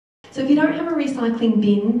So if you don't have a recycling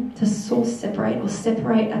bin to source separate or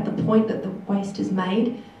separate at the point that the waste is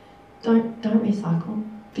made, don't recycle,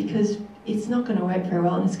 because it's not going to work very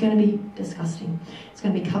well and it's going to be disgusting. It's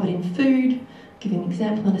going to be covered in food. I'll give you an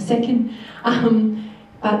example in a second.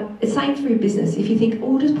 But it's same for your business. If you think,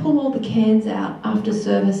 oh, just pull all the cans out after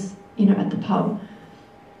service, at the pub.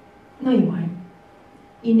 No, you won't.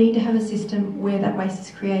 You need to have a system where that waste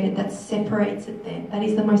is created that separates it there. That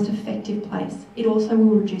is the most effective place. It also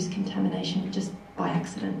will reduce contamination just by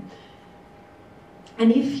accident.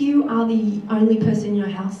 And if you are the only person in your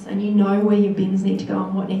house and you know where your bins need to go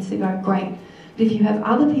and what needs to go, great. But if you have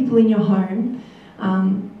other people in your home,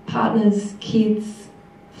 partners, kids,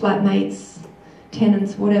 flatmates,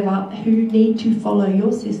 tenants, whatever, who need to follow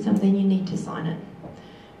your system, then you need to sign it.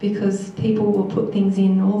 Because people will put things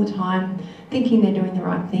in all the time thinking they're doing the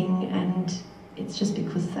right thing, and it's just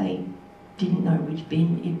because they didn't know which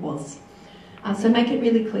bin it was. So make it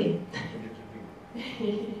really clear.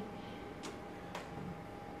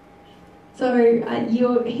 So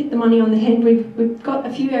you hit the money on the head. We've got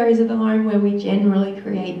a few areas of the home where we generally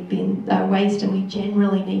create waste, and we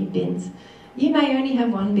generally need bins. You may only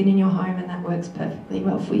have one bin in your home and that works perfectly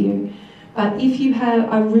well for you. But if you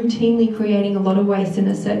are routinely creating a lot of waste in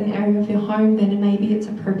a certain area of your home, then maybe it's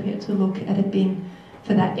appropriate to look at a bin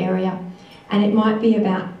for that area. And it might be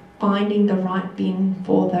about finding the right bin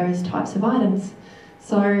for those types of items.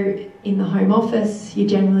 So in the home office, you're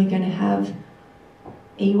generally going to have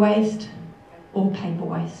e-waste or paper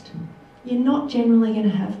waste. You're not generally going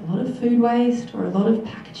to have a lot of food waste or a lot of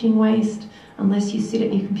packaging waste unless you sit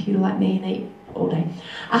at your computer like me and eat all day.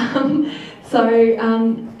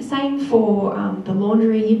 Same for the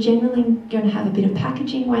laundry. You're generally going to have a bit of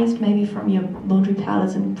packaging waste, maybe from your laundry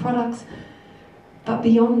powders and products. But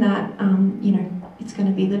beyond that, it's going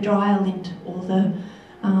to be the dryer lint or the,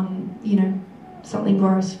 something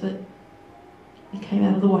gross that came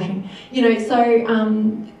out of the washing.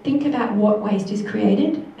 Think about what waste is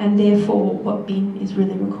created and therefore what bin is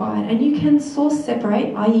really required. And you can source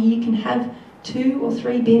separate, i.e. you can have 2 or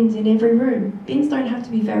 3 bins in every room. Bins don't have to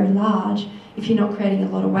be very large if you're not creating a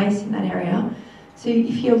lot of waste in that area. So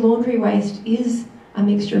if your laundry waste is a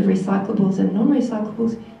mixture of recyclables and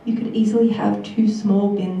non-recyclables, you could easily have 2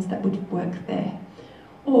 small bins that would work there.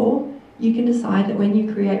 Or you can decide that when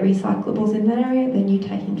you create recyclables in that area, then you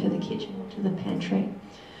take them to the kitchen or to the pantry.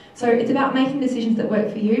 So it's about making decisions that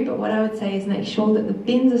work for you, but what I would say is make sure that the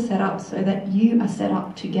bins are set up so that you are set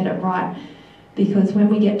up to get it right. Because when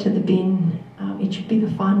we get to the bin, it should be the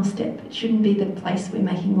final step. It shouldn't be the place we're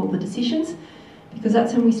making all the decisions, because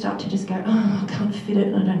that's when we start to just go, oh, I can't fit it,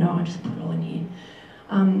 I don't know, I'll just put it all in here.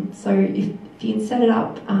 So if you can set it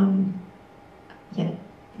up,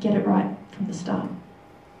 get it right from the start.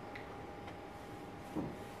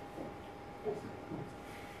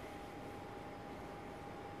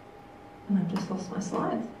 And I've just lost my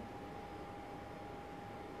slides.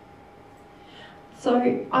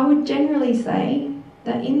 So I would generally say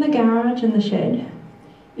that in the garage and the shed,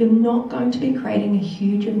 you're not going to be creating a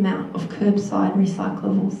huge amount of curbside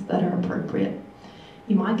recyclables that are appropriate.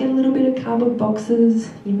 You might get a little bit of cardboard boxes,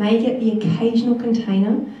 you may get the occasional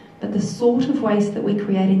container, but the sort of waste that we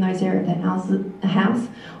create in those areas of the house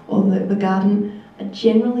or the garden are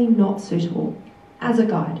generally not suitable as a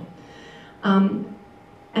guide.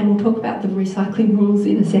 And we'll talk about the recycling rules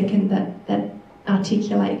in a second that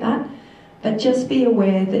articulate that. But just be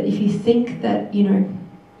aware that if you think that,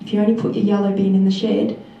 if you only put your yellow bin in the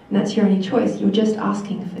shed and that's your only choice, you're just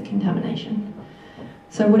asking for contamination.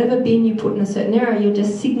 So whatever bin you put in a certain area, you're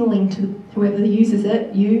just signalling to whoever uses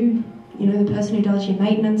it, the person who does your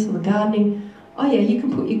maintenance or the gardening, oh yeah, you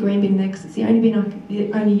can put your green bin there because it's the only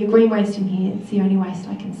bin only your green waste in here, it's the only waste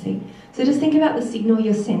I can see. So just think about the signal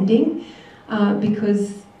you're sending,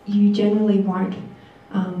 because you generally won't,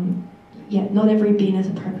 not every bin is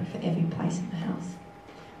appropriate for every place in the house.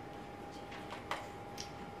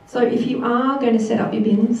 So if you are going to set up your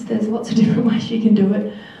bins, there's lots of different ways you can do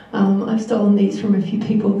it. I've stolen these from a few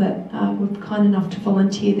people that were kind enough to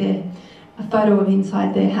volunteer a photo of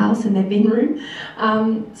inside their house and their bin room.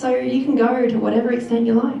 So you can go to whatever extent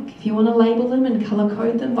you like. If you want to label them and colour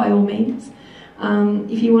code them, by all means.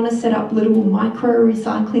 If you want to set up little micro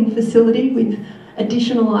recycling facility with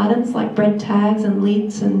additional items like bread tags and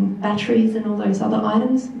lids and batteries and all those other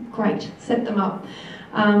items, great, set them up.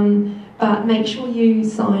 But make sure you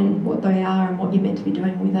sign what they are and what you're meant to be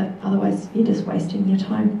doing with it, otherwise you're just wasting your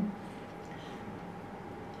time.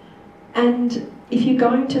 And if you're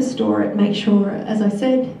going to store it, make sure, as I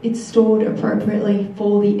said, it's stored appropriately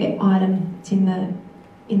for the item that's in that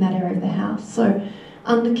area of the house. So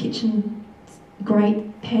under kitchen,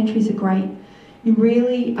 great, pantries are great. You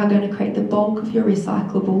really are going to create the bulk of your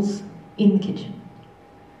recyclables in the kitchen.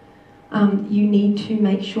 You need to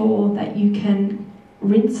make sure that you can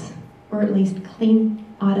rinse or at least clean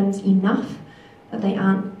items enough that they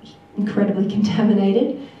aren't incredibly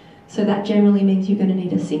contaminated. So that generally means you're going to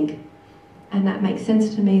need a sink. And that makes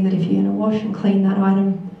sense to me that if you're going to wash and clean that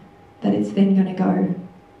item, that it's then going to go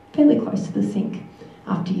fairly close to the sink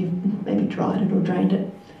after you've maybe dried it or drained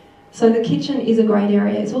it. So the kitchen is a great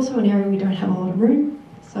area. It's also an area we don't have a lot of room.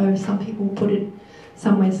 So some people put it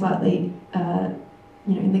somewhere slightly,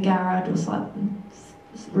 in the garage or slightly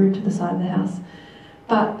room to the side of the house.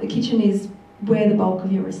 But the kitchen is where the bulk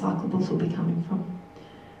of your recyclables will be coming from.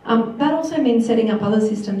 That also means setting up other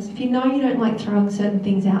systems. If you know you don't like throwing certain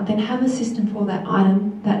things out, then have a system for that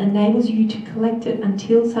item that enables you to collect it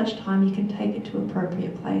until such time you can take it to an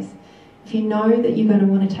appropriate place. If you know that you're going to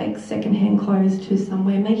want to take second-hand clothes to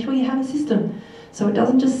somewhere, make sure you have a system so it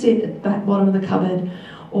doesn't just sit at the back bottom of the cupboard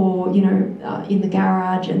or in the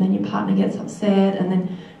garage and then your partner gets upset, and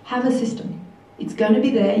then have a system. It's going to be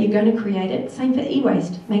there, you're going to create it. Same for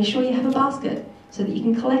e-waste. Make sure you have a basket so that you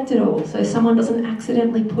can collect it all, so someone doesn't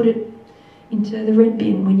accidentally put it into the red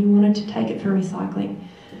bin when you wanted to take it for recycling.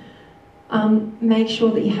 Make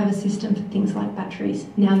sure that you have a system for things like batteries.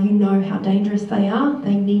 Now you know how dangerous they are.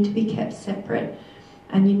 They need to be kept separate,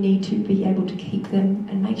 and you need to be able to keep them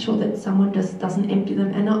and make sure that someone just doesn't empty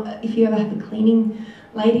them. And if you ever have a cleaning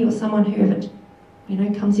lady or someone who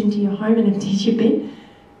ever comes into your home and empties your bin,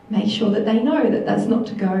 make sure that they know that that's not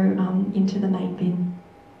to go into the main bin.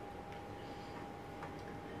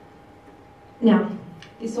 Now,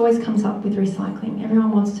 this always comes up with recycling.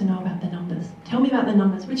 Everyone wants to know about the numbers. Tell me about the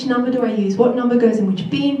numbers. Which number do I use? What number goes in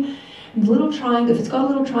which bin? And the little triangle, if it's got a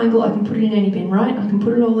little triangle, I can put it in any bin, right? I can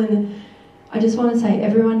put it all in. I just want to say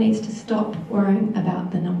everyone needs to stop worrying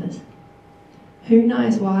about the numbers. Who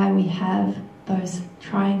knows why we have those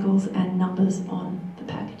triangles and numbers on the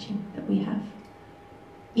packaging that we have?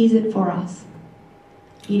 Is it for us?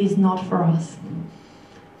 It is not for us.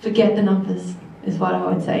 Forget the numbers, is what I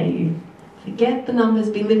would say to you. Forget the numbers,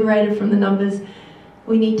 be liberated from the numbers.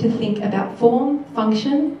 We need to think about form,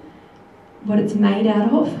 function, what it's made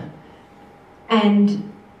out of.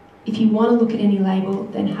 And if you want to look at any label,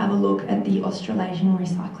 then have a look at the Australasian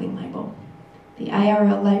recycling label. The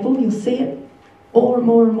ARL label, you'll see it more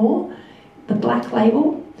and more. The black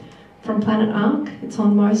label from Planet Ark, it's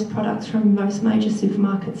on most products from most major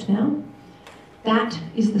supermarkets now. That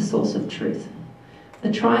is the source of truth.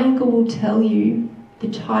 The triangle will tell you the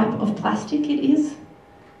type of plastic it is.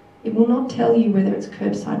 It will not tell you whether it's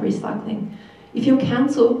curbside recycling. If your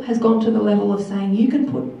council has gone to the level of saying you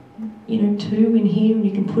can put 2 in here and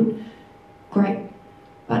you can put, great.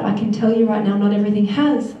 But I can tell you right now, not everything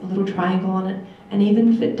has a little triangle on it, and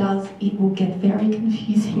even if it does, it will get very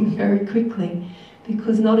confusing very quickly,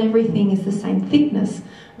 because not everything is the same thickness,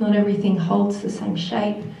 not everything holds the same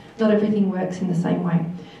shape, not everything works in the same way.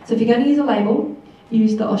 So if you're going to use a label,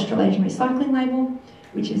 use the Australasian recycling label,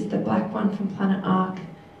 which is the black one from Planet Ark.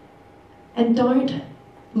 And don't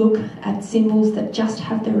look at symbols that just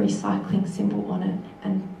have the recycling symbol on it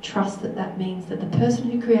and trust that that means that the person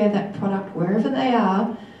who created that product, wherever they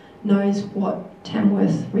are, knows what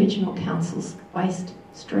Tamworth Regional Council's waste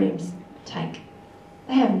streams take.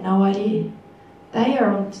 They have no idea. They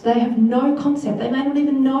have no concept. They may not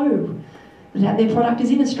even know that their product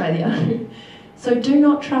is in Australia. So do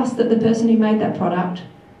not trust that the person who made that product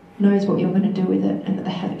knows what you're going to do with it and that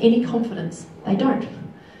they have any confidence. They don't.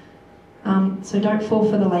 So don't fall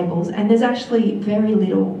for the labels. And there's actually very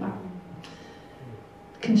little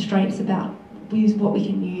constraints about what we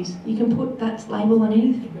can use. You can put that label on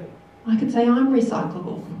anything. I could say I'm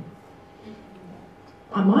recyclable.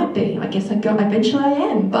 I might be. I guess eventually I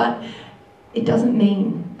am, but it doesn't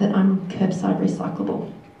mean that I'm curbside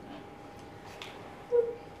recyclable.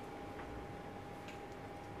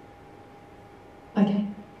 Okay.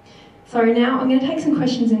 So now I'm going to take some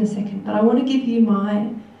questions in a second, but I want to give you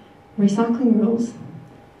my recycling rules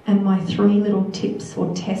and my 3 little tips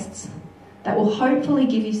or tests that will hopefully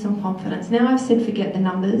give you some confidence. Now I've said forget the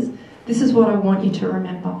numbers, this is what I want you to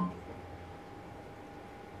remember.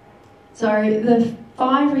 So the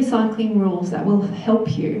 5 recycling rules that will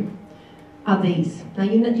help you are these. Now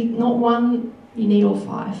you're not one, you need all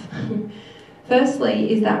 5.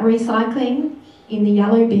 Firstly is that recycling in the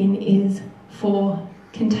yellow bin is for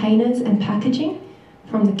containers and packaging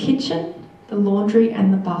from the kitchen, the laundry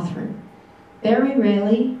and the bathroom. Very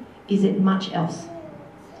rarely is it much else.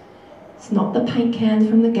 It's not the paint cans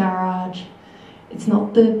from the garage, it's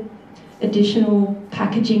not the additional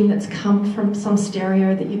packaging that's come from some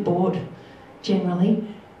stereo that you bought generally.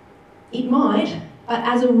 It might, but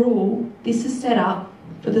as a rule, this is set up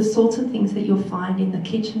for the sorts of things that you'll find in the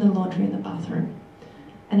kitchen, the laundry and the bathroom.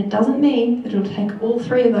 And it doesn't mean that it'll take all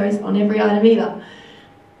 3 of those on every item either.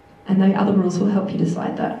 And the other rules will help you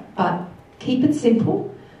decide that. But keep it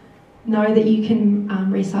simple. Know that you can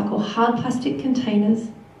recycle hard plastic containers,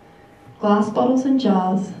 glass bottles and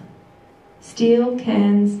jars, steel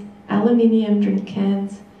cans, aluminium drink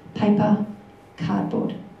cans, paper,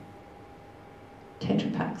 cardboard,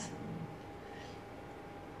 Tetra Paks,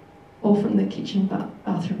 all from the kitchen,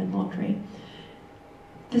 bathroom and laundry.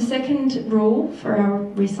 The second rule for our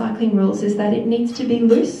recycling rules is that it needs to be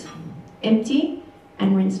loose, empty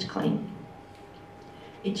and rinsed clean.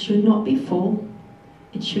 It should not be full,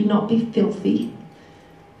 it should not be filthy,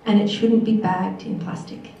 and it shouldn't be bagged in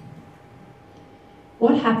plastic.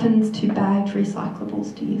 What happens to bagged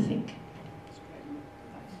recyclables, do you think?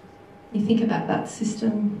 You think about that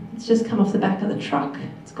system, it's just come off the back of the truck,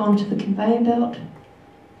 it's gone to the conveyor belt,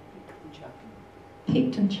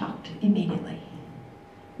 picked and chucked immediately.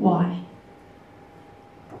 Why?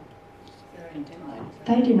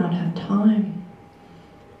 They do not have time.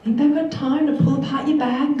 Think they've got time to pull apart your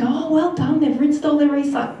bag and go, oh, well done, they've rinsed all their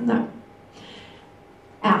recycling. No.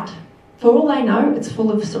 Out. For all they know, it's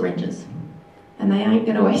full of syringes. And they ain't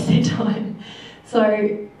going to waste their time.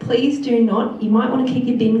 So please do not, you might want to keep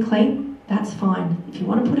your bin clean, that's fine. If you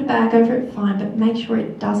want to put a bag over it, fine, but make sure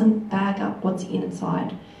it doesn't bag up what's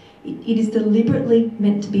inside. It is deliberately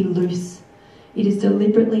meant to be loose. It is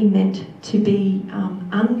deliberately meant to be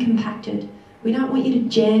uncompacted. We don't want you to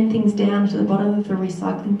jam things down to the bottom of the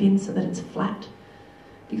recycling bin so that it's flat.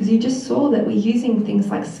 Because you just saw that we're using things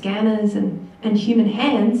like scanners and human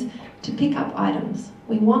hands to pick up items.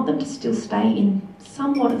 We want them to still stay in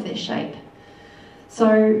somewhat of their shape.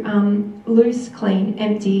 So loose, clean,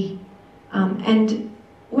 empty, and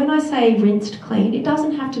when I say rinsed clean, it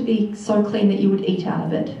doesn't have to be so clean that you would eat out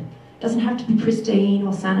of it. It doesn't have to be pristine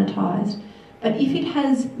or sanitised. But if it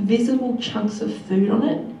has visible chunks of food on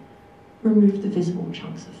it, remove the visible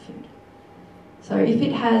chunks of food. So if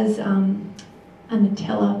it has a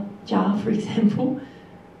Nutella jar, for example,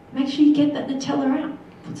 make sure you get that Nutella out.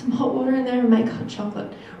 Put some hot water in there and make hot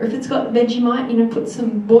chocolate. Or if it's got Vegemite, put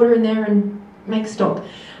some water in there and make stock.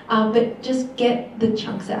 But just get the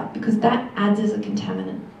chunks out because that adds as a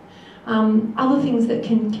contaminant. Other things that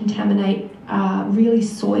can contaminate are really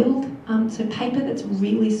soiled. So paper that's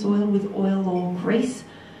really soiled with oil or grease.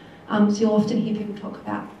 So you'll often hear people talk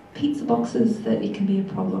about pizza boxes, that it can be a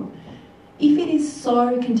problem. If it is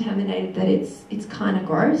so contaminated that it's kind of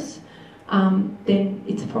gross, then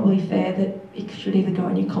it's probably fair that it should either go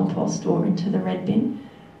in your compost or into the red bin.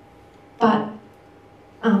 But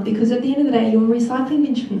because at the end of the day, your recycling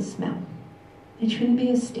bin shouldn't smell. It shouldn't be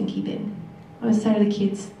a stinky bin. I always say to the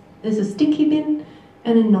kids, there's a stinky bin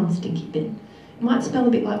and a non-stinky bin. It might smell a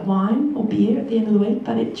bit like wine or beer at the end of the week,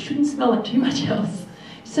 but it shouldn't smell like too much else.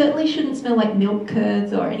 It certainly shouldn't smell like milk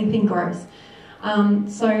curds or anything gross.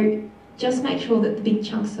 So just make sure that the big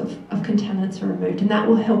chunks of contaminants are removed, and that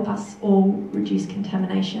will help us all reduce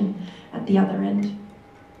contamination at the other end.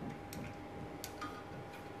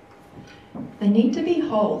 They need to be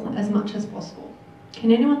whole as much as possible.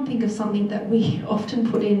 Can anyone think of something that we often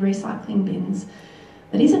put in recycling bins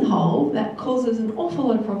that isn't whole, that causes an awful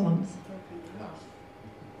lot of problems?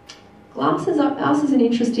 Glass is an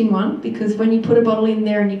interesting one, because when you put a bottle in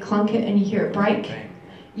there and you clunk it and you hear it break,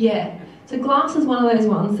 yeah. So glass is one of those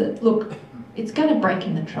ones that, look, it's going to break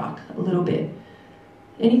in the truck a little bit.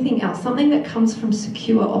 Anything else? Something that comes from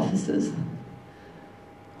secure offices.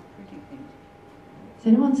 Does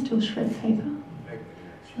anyone still shred paper?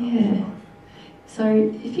 Yeah. So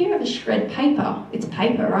if you ever shred paper, it's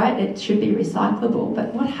paper, right? It should be recyclable.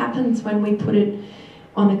 But what happens when we put it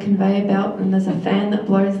on a conveyor belt and there's a fan that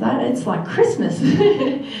blows that? It's like Christmas.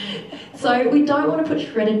 So we don't want to put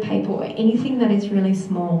shredded paper or anything that is really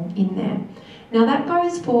small in there. Now that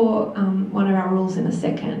goes for one of our rules in a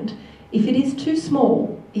second. If it is too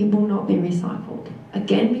small, it will not be recycled.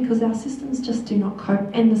 Again, because our systems just do not cope,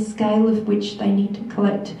 and the scale of which they need to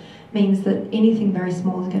collect means that anything very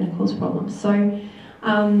small is going to cause problems. So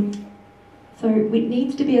it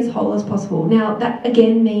needs to be as whole as possible. Now that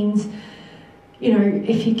again means,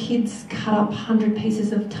 if your kids cut up 100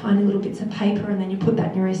 pieces of tiny little bits of paper and then you put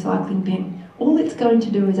that in your recycling bin, all it's going to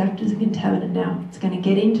do is act as a contaminant now. It's going to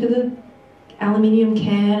get into the aluminium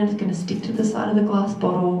can, it's going to stick to the side of the glass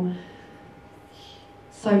bottle.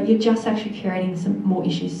 So you're just actually creating some more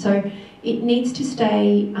issues. So it needs to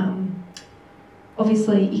stay,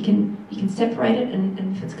 obviously you can separate it,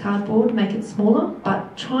 and if it's cardboard, make it smaller,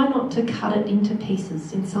 but try not to cut it into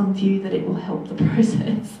pieces in some view that it will help the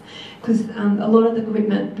process. Because a lot of the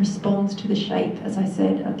equipment responds to the shape, as I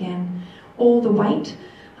said, again, or the weight,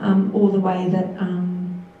 or the way that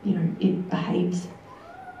you know, it behaves.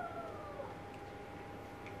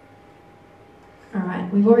 All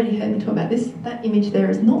right, we've already heard me talk about this. That image there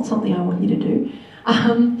is not something I want you to do.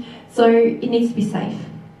 So it needs to be safe.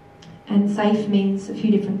 And safe means a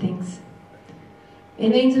few different things. It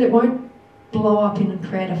means that it won't blow up and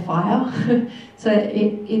create a fire. So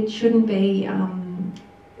it shouldn't be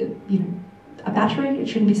you know, a battery. It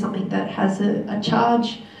shouldn't be something that has a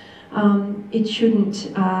charge. It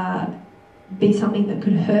shouldn't be something that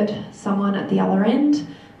could hurt someone at the other end.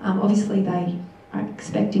 Obviously they are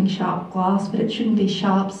expecting sharp glass, but it shouldn't be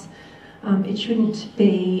sharps. It shouldn't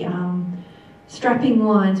be strapping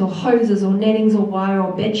lines or hoses or nettings or wire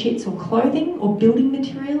or bed sheets or clothing or building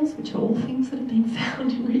materials, which are all things that have been found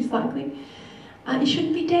in recycling. It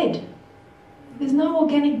shouldn't be dead. There's no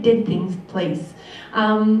organic dead things, please.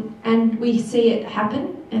 And we see it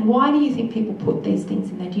happen. And why do you think people put these things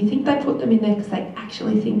in there? Do you think they put them in there because they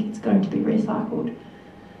actually think it's going to be recycled?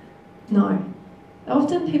 No.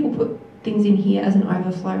 Often people put things in here as an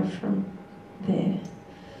overflow from there.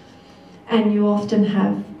 And you often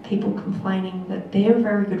have people complaining that they're a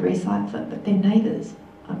very good recycler, but their neighbours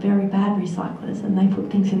are very bad recyclers and they put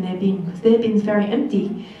things in their bin because their bin's very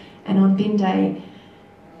empty, and on bin day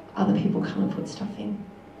other people come and put stuff in.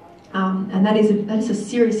 And that is a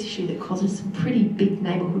serious issue that causes some pretty big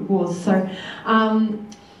neighbourhood wars. So,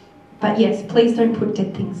 but yes, please don't put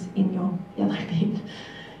dead things in your yellow bin.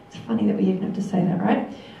 It's funny that we even have to say that, right?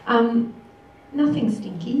 Nothing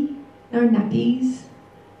stinky, no nappies,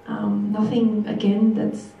 nothing, again,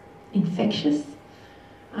 that's infectious.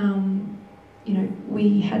 You know,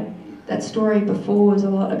 we had that story before was a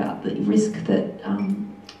lot about the risk that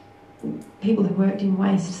people who worked in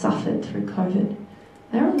waste suffered through COVID.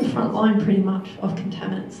 They were on the front line pretty much of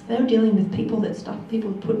contaminants. They were dealing with people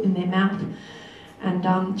put in their mouth,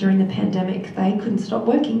 and during the pandemic they couldn't stop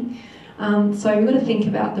working. So we've got to think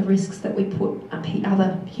about the risks that we put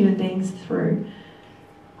other human beings through.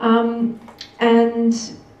 And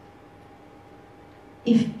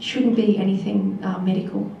it shouldn't be anything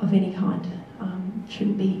medical of any kind.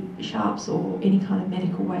 Shouldn't be sharps or any kind of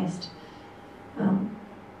medical waste.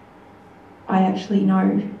 I actually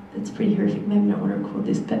know, it's pretty horrific, maybe I don't want to record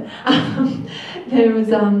this, but there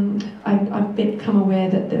was, I've become aware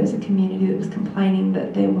that there was a community that was complaining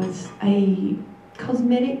that there was a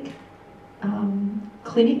cosmetic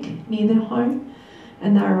clinic near their home,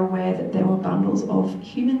 and they were aware that there were bundles of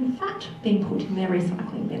human fat being put in their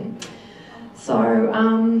recycling bin. So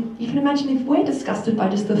you can imagine, if we're disgusted by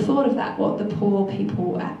just the thought of that, what the poor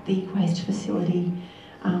people at the waste facility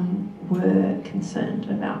were concerned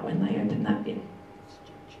about when they opened that bin.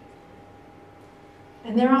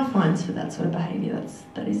 And there are fines for that sort of behaviour.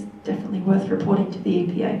 That is definitely worth reporting to the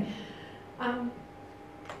EPA.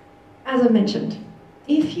 As I mentioned,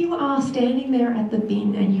 if you are standing there at the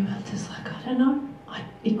bin and you are just like, I don't know,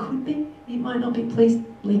 it could be, it might not be, please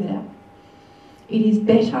leave it out. It is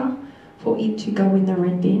better for it to go in the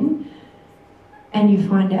red bin and you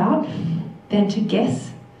find out than to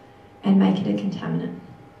guess and make it a contaminant.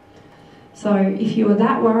 So if you were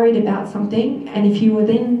that worried about something, and if you were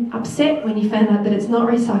then upset when you found out that it's not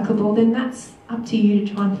recyclable, then that's up to you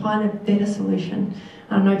to try and find a better solution.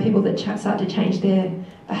 I know people that start to change their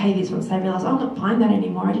behaviours once they realise, oh, I'm not buying that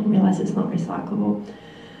anymore, I didn't realise it's not recyclable.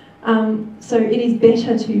 So it is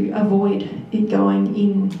better to avoid it going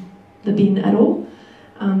in the bin at all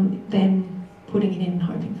than putting it in and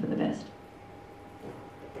hoping for the best.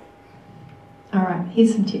 All right,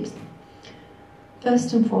 here's some tips.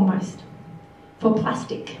 First and foremost, for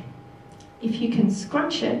plastic, if you can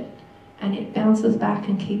scrunch it and it bounces back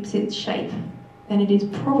and keeps its shape, then it is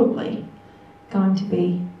probably going to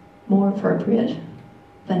be more appropriate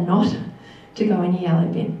than not to go in your yellow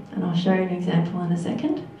bin. And I'll show you an example in a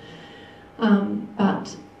second.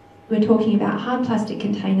 But we're talking about hard plastic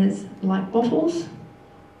containers like bottles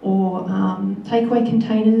or takeaway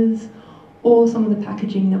containers, or some of the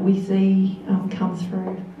packaging that we see come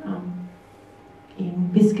through in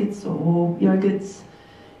biscuits or yogurts.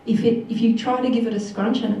 If you try to give it a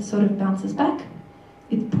scrunch and it sort of bounces back,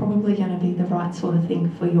 it's probably going to be the right sort of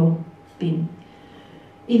thing for your bin.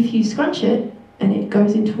 If you scrunch it and it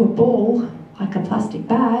goes into a ball, like a plastic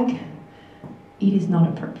bag, it is not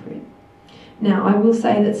appropriate. Now, I will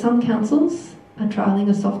say that some councils are trialling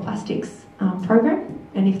a soft plastics program,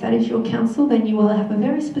 and if that is your council, then you will have a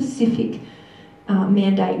very specific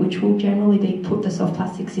mandate, which will generally be put the soft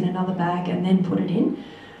plastics in another bag and then put it in.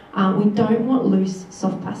 We don't want loose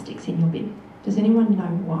soft plastics in your bin. Does anyone know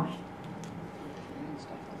why?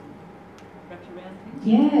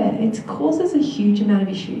 yeah, it causes a huge amount of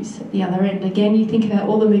issues at the other end. Again, you think about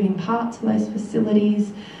all the moving parts of those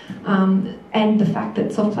facilities, and the fact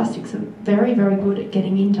that soft plastics are very, very good at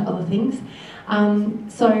getting into other things.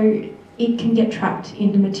 So it can get trapped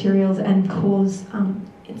into materials and cause,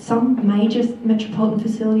 in some major metropolitan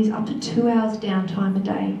facilities, up to 2 hours downtime a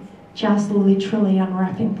day, just literally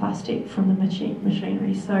unwrapping plastic from the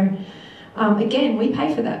machinery. So again, we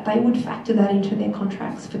pay for that. They would factor that into their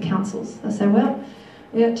contracts for councils. They say, well,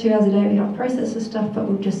 we got 2 hours a day, we don't process this stuff, but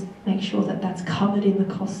we'll just make sure that that's covered in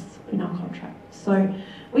the costs in our contract. So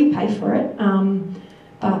we pay for it,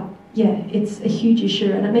 but yeah, it's a huge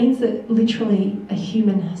issue, and it means that literally a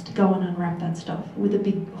human has to go and unwrap that stuff with a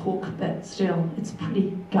big hook, but still, it's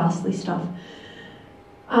pretty ghastly stuff.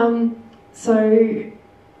 So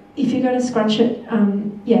if you're going to scrunch it,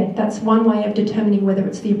 yeah, that's one way of determining whether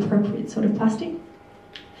it's the appropriate sort of plastic.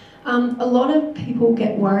 A lot of people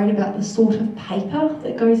get worried about the sort of paper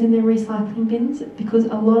that goes in their recycling bins, because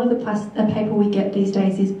a lot of the paper we get these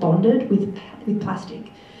days is bonded with plastic.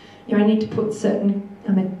 You only need to put certain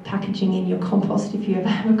packaging in your compost, if you ever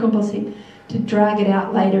have a compost heap, to drag it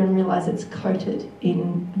out later and realise it's coated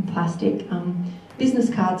in plastic. Business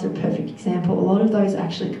cards are a perfect example. A lot of those are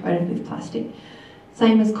actually coated with plastic.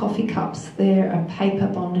 Same as coffee cups, they're a paper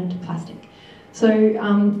bonded to plastic. So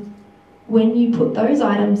when you put those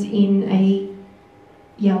items in a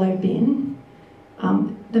yellow bin,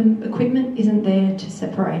 the equipment isn't there to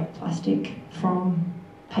separate plastic from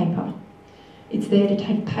paper. It's there to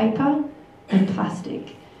take paper and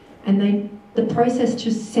plastic, and the process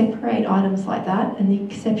to separate items like that, and the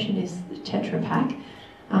exception is the Tetra Pak,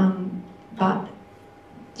 but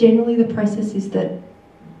generally the process is that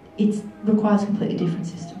it requires a completely different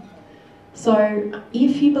system. So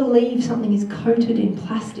if you believe something is coated in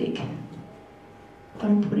plastic,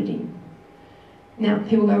 don't put it in. Now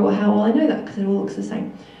people go, well, how will I know that? Because it all looks the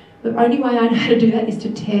same. The only way I know how to do that is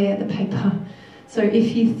to tear the paper. So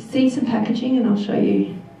if you see some packaging, and I'll show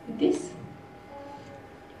you this,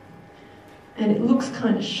 and it looks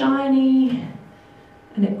kind of shiny,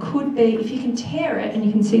 and it could be, if you can tear it and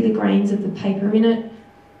you can see the grains of the paper in it,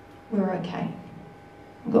 we're okay.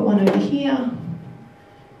 I've got one over here.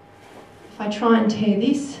 If I try and tear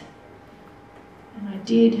this, and I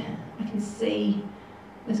did, I can see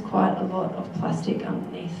there's quite a lot of plastic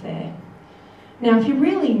underneath there. Now, if you're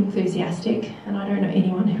really enthusiastic, and I don't know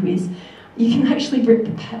anyone who is, you can actually rip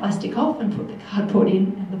the plastic off and put the cardboard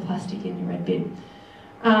in and the plastic in your red bin.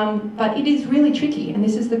 But it is really tricky, and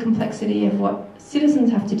this is the complexity of what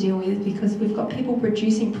citizens have to deal with, because we've got people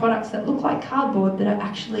producing products that look like cardboard that are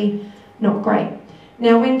actually not great.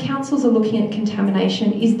 Now, when councils are looking at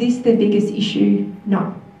contamination, is this their biggest issue?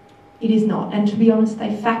 No, it is not. And to be honest,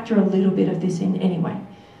 they factor a little bit of this in anyway.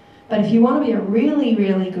 But if you want to be a really,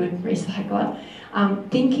 really good recycler,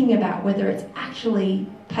 thinking about whether it's actually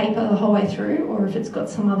paper the whole way through or if it's got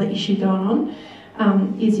some other issue going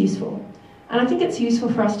on is useful. And I think it's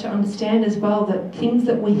useful for us to understand as well that things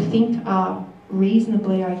that we think are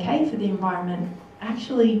reasonably okay for the environment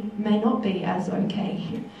actually may not be as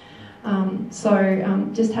okay.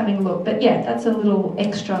 Just having a look. But yeah, that's a little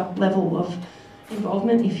extra level of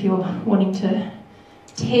involvement if you're wanting to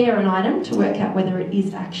tear an item to work out whether it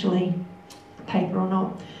is actually paper or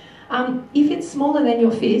not. If it's smaller than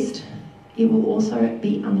your fist, it will also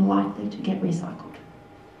be unlikely to get recycled.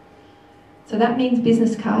 So that means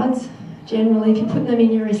business cards, generally if you put them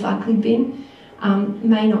in your recycling bin,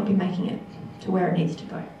 may not be making it to where it needs to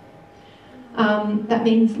go. That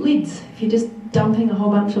means lids. If you're just dumping a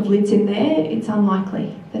whole bunch of lids in there, it's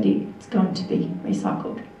unlikely that it's going to be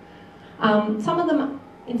recycled. Some of them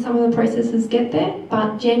in some of the processes get there,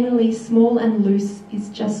 but generally small and loose is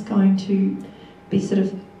just going to be sort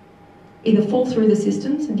of either fall through the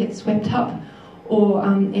systems and get swept up, or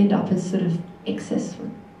end up as sort of excess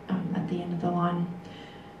at the end of the line.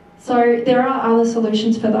 So there are other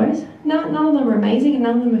solutions for those. None of them are amazing and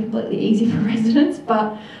none of them are completely easy for residents,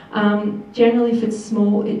 but generally if it's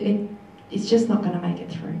small, it's just not going to make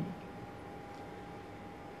it through.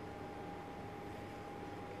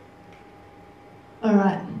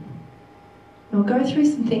 Alright, I'll go through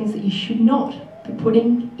some things that you should not be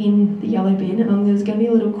putting in the yellow bin, and there's going to be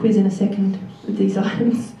a little quiz in a second with these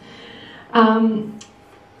items.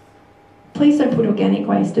 Please don't put organic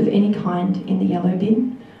waste of any kind in the yellow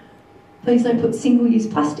bin. Please don't put single-use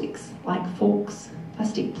plastics like forks,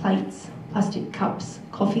 plastic plates, plastic cups,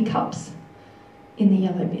 coffee cups in the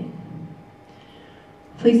yellow bin.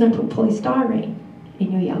 Please don't put polystyrene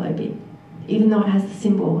in your yellow bin, even though it has the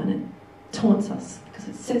symbol and it taunts us because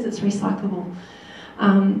it says it's recyclable.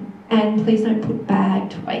 And please don't put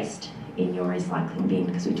bagged waste in your recycling bin,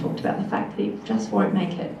 because we talked about the fact that it just won't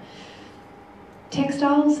make it.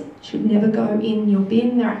 Textiles should never go in your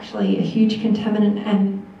bin. They're actually a huge contaminant,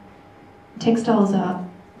 and textiles are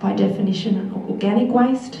by definition an organic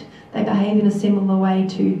waste. They behave in a similar way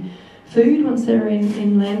to food once they're in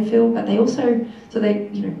landfill, but they also,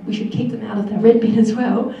 we should keep them out of the red bin as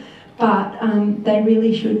well, but they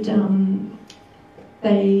really should,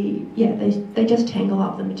 they just tangle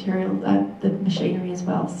up the material, the machinery as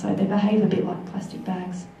well, so they behave a bit like plastic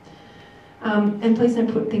bags. And please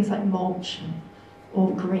don't put things like mulch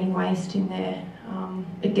or green waste in there.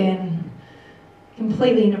 Again,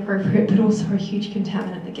 completely inappropriate, but also a huge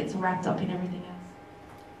contaminant that gets wrapped up in everything else.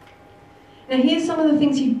 Now here's some of the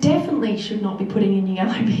things you definitely should not be putting in your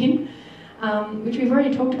yellow bin, which we've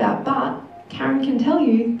already talked about, but Karen can tell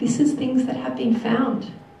you this is things that have been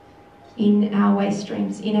found in our waste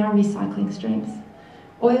streams, in our recycling streams.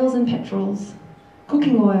 Oils and petrols,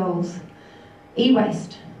 cooking oils,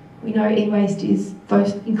 e-waste. We know e-waste is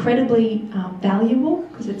both incredibly valuable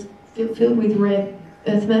because it's filled with rare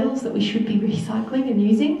earth metals that we should be recycling and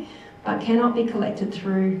using, but cannot be collected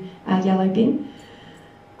through our yellow bin.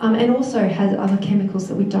 And also has other chemicals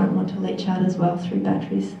that we don't want to leach out as well through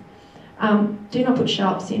batteries. Do not put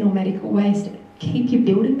sharps in or medical waste. Keep your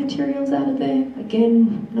building materials out of there.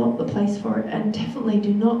 Again, not the place for it. And definitely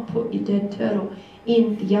do not put your dead turtle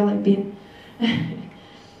in the yellow bin.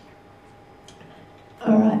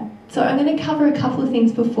 Alright, so I'm going to cover a couple of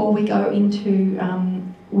things before we go into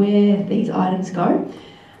where these items go.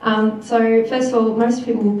 So first of all, most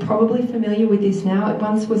people are probably familiar with this now. It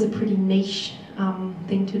once was a pretty niche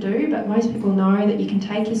thing to do, but most people know that you can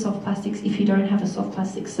take your soft plastics, if you don't have a soft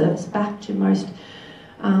plastic service, back to most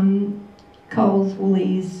Coles,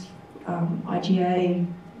 Woolies, IGA.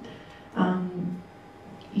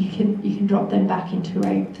 You can drop them back into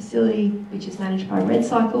a facility which is managed by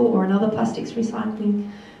RedCycle or another plastics recycling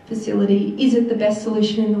facility. Is it the best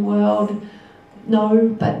solution in the world? No,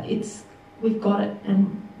 but we've got it,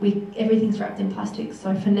 and everything's wrapped in plastic,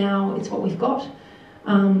 so for now it's what we've got.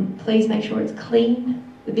 Please make sure it's clean.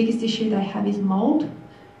 The biggest issue they have is mould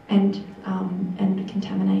and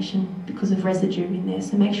contamination because of residue in there,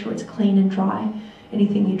 so make sure it's clean and dry,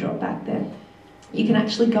 anything you drop back there. You can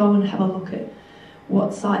actually go and have a look at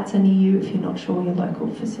what sites are near you if you're not sure your local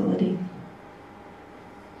facility.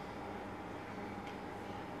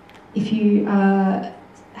 If you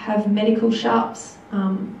have medical sharps,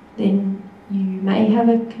 then you may have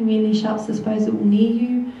a community sharps disposal near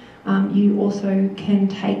you. You also can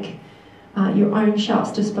take your own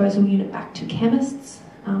sharps disposal unit back to chemists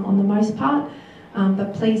on the most part,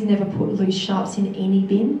 but please never put loose sharps in any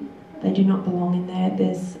bin. They do not belong in there.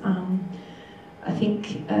 There's, I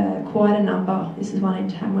think, quite a number, this is one in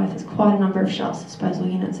Tamworth, there's quite a number of sharps disposal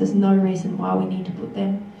units. There's no reason why we need to put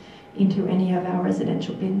them into any of our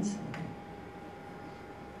residential bins.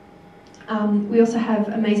 We also have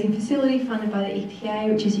an amazing facility funded by the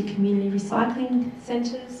EPA, which is your community recycling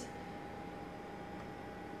centres,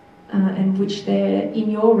 and which there in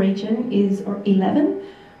your region is 11.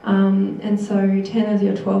 And so 10 of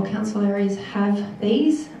your 12 council areas have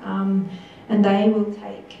these, and they will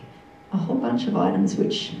take a whole bunch of items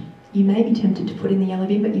which you may be tempted to put in the yellow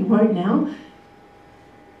bin, but you won't now.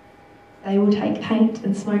 They will take paint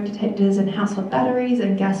and smoke detectors and household batteries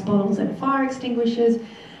and gas bottles and fire extinguishers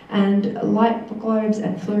and light globes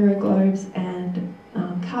and fluoro globes and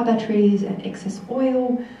car batteries and excess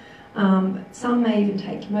oil. Some may even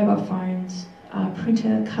take mobile phones,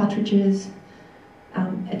 printer cartridges,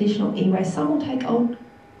 additional e-waste. Some will take old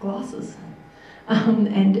glasses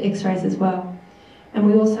and x-rays as well. And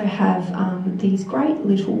we also have these great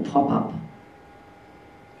little pop-up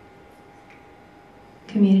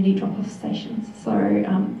community drop-off stations. So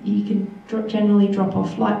you can generally drop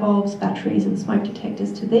off light bulbs, batteries and smoke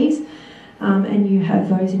detectors to these, and you have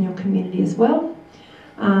those in your community as well.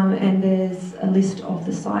 And there's a list of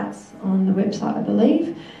the sites on the website, I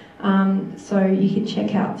believe. So you can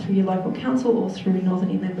check out through your local council or through Northern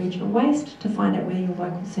Inland Regional Waste to find out where your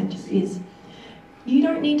local centre is. You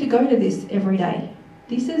don't need to go to this every day.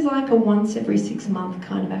 This is like a once every 6 month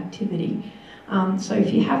kind of activity. So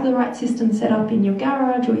if you have the right system set up in your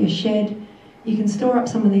garage or your shed, you can store up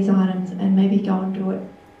some of these items and maybe go and do it,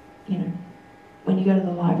 you know, when you go to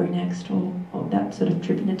the library next or that sort of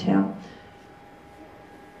trip into town.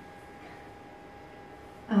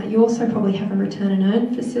 You also probably have a return and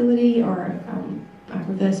earn facility or a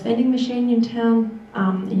reverse vending machine in town,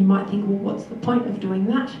 and you might think, well, what's the point of doing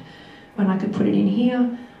that when I could put it in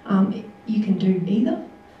here? You can do either,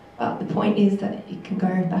 but the point is that it can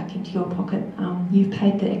go back into your pocket. You've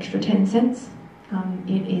paid the extra 10 cents.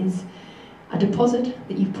 It is a deposit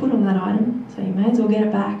that you've put on that item, so you may as well get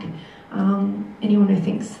it back. Anyone who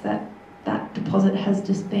thinks that that deposit has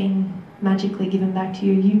just been magically given back to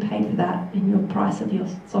you, you paid for that in your price of your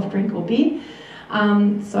soft drink or beer.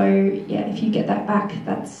 So yeah, if you get that back,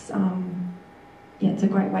 that's yeah, it's a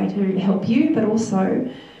great way to help you, but also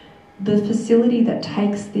the facility that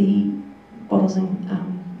takes the bottles and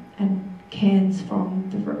cans from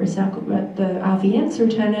the RVMs to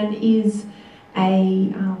return it is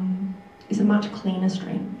a much cleaner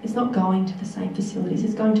stream. It's not going to the same facilities.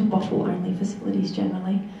 It's going to bottle-only facilities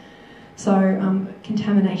generally. So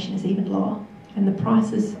contamination is even lower, and the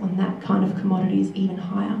prices on that kind of commodity is even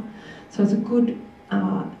higher. So it's a good,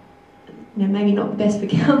 maybe not the best for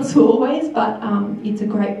council always, but it's a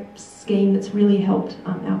great scheme that's really helped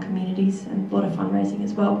our communities, and a lot of fundraising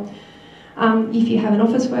as well. If you have an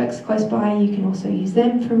Officeworks close by, you can also use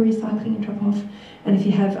them for recycling and drop-off. And if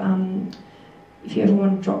you have, if you ever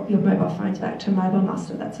want to drop your mobile phones back to Mobile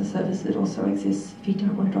Muster, that's a service that also exists if you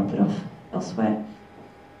don't want to drop it off elsewhere.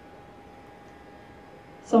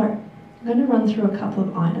 So, I'm going to run through a couple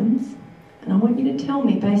of items, and I want you to tell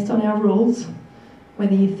me, based on our rules,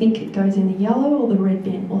 whether you think it goes in the yellow or the red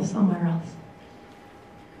bin or somewhere else.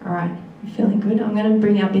 Alright, you feeling good? I'm going to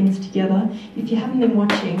bring our bins together. If you haven't been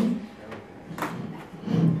watching,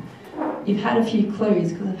 you've had a few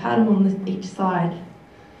clues because I've had them on each side.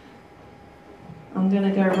 I'm going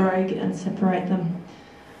to go rogue and separate them.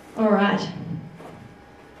 Alright.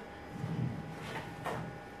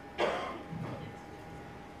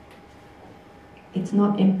 It's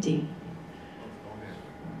not empty.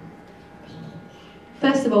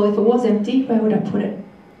 First of all, if it was empty, where would I put it?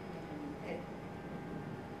 If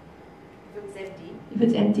it was empty. If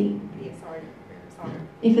it's empty. Yeah, sorry.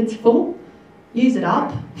 If it's full, use it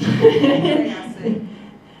up. CRC.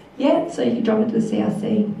 Yeah, so you can drop it to the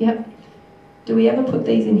CRC. Yep. Do we ever put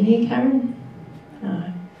these in here, Karen?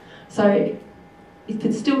 No. So if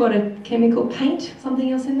it's still got a chemical paint,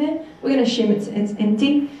 something else in there, we're going to assume it's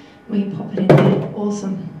empty. We can pop it in there.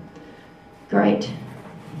 Awesome. Great.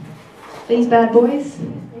 These bad boys?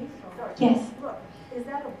 Yes. Look, is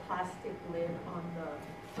that a plastic lid on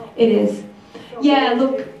the... It is. Yeah,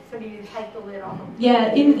 look. So do you take the lid off?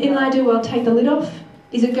 Yeah, in ideal world, take the lid off.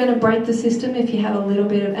 Is it going to break the system if you have a little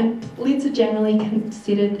bit of... And lids are generally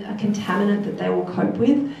considered a contaminant that they will cope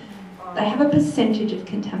with. They have a percentage of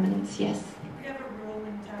contaminants, yes. We have a rule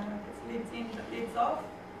in town, it's lids in, but lids off.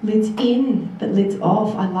 Lids in, but lids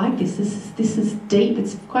off. I like this. This is deep.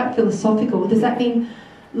 It's quite philosophical. Does that mean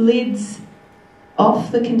lids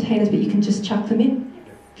off the containers, but you can just chuck them in?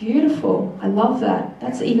 Beautiful. I love that.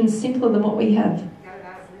 That's even simpler than what we have.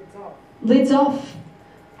 Lids off. Lids off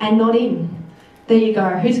and not in. There you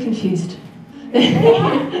go. Who's confused?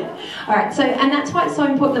 All right. So, and that's why it's so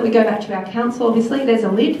important that we go back to our council. Obviously, there's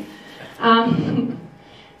a lid.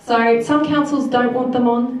 So some councils don't want them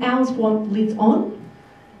on. Ours want lids on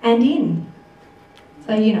and in.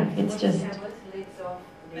 So you know, it's just lids off.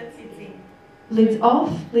 Lids in. lids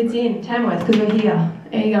off, lids in. Tamworth, because we're here.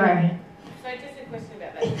 There you go. So just a question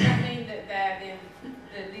about that. Does that mean that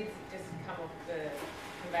the lids just come off the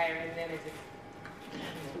conveyor and then it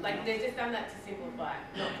just, like they've just done that to simplify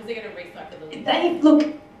it, not because they're going to recycle the lids? They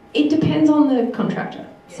look. It depends on the contractor.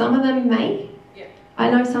 Yeah. Some of them may. Yeah. I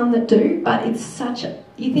know some that do, but it's such a.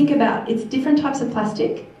 You think about it's different types of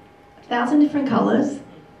plastic, 1,000 different colours.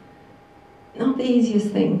 Not the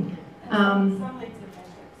easiest thing. Some lids are measured,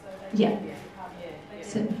 so they Yeah. can be covered. But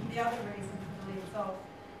So- the other reason for the lids off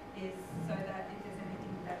is so that if there's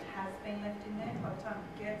anything that has been left in there, by the time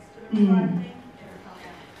it gets to the recycling, it'll come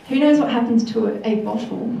out. Who knows what happens to a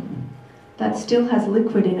bottle that still has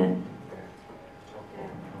liquid in it?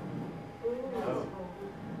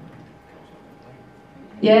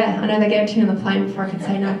 Yeah, I know they gave it to me on the plane before I could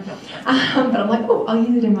say no. But I'm like, oh, I'll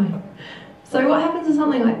use it in my... So what happens to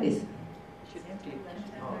something like this?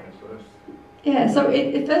 Yeah, so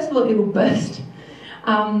first of all, it will burst.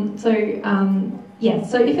 Yeah,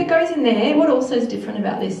 so if it goes in there, what also is different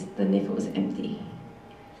about this than if it was empty?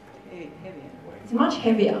 It's much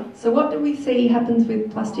heavier. So what do we see happens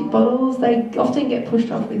with plastic bottles? They often get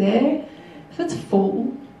pushed off with air. If it's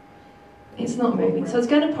full, it's not moving. So it's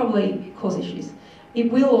going to probably cause issues. It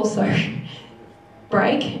will also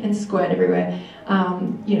break and squirt everywhere.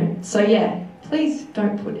 So yeah, please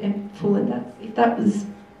don't put full in that. If that was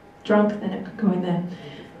drunk, then it could go in there.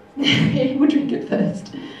 We'll drink it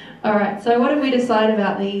first. All right, so what have we decided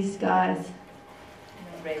about these guys?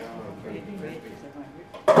 Red.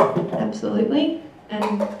 Absolutely.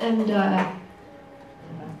 And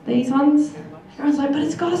these ones, everyone's like, but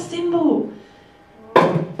it's got a symbol.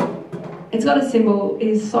 it's got a symbol. It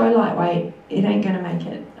is so lightweight, it ain't going to make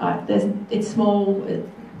it. It's small. If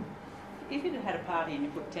you had a party and you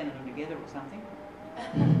put 10 of them together or something.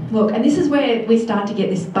 Look, and this is where we start to get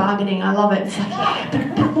this bargaining. I love it. It's like,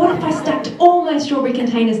 yeah, but what if I stacked all my strawberry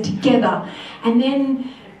containers together? And then,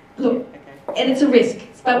 look, and it's a risk.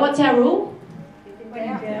 But what's our rule?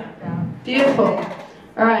 Beautiful.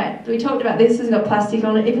 All right, we talked about this. It's got plastic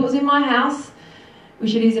on it. If it was in my house,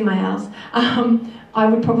 which it is in my house, I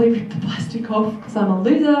would probably rip the plastic off because I'm a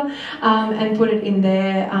loser and put it in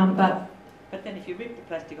there. But then if you rip the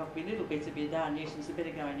plastic off with little bits of your darn nuisance, it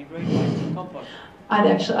better go in your green waste and compost.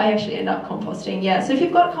 I actually end up composting, yeah. So if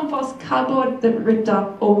you've got compost, cardboard that ripped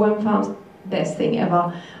up, or worm farms, best thing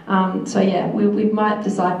ever. So yeah, we might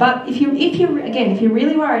decide. But if you're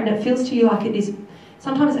really worried and it feels to you like it is,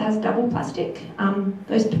 sometimes it has double plastic.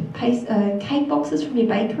 Those cake boxes from your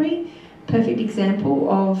bakery, perfect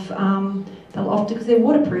example of they'll often, because they're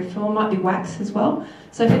waterproof, or it might be wax as well.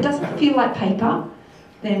 So if it doesn't feel like paper,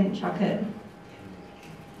 then chuck it.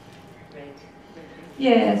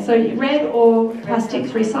 Yeah, so red or plastics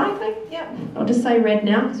recycling. Yep, I'll just say red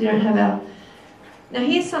now because we don't have our... Now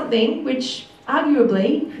here's something which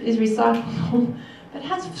arguably is recyclable, but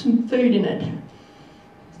has some food in it. It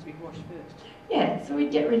has to be washed first. Yeah, so we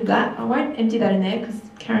get rid of that. I won't empty that in there because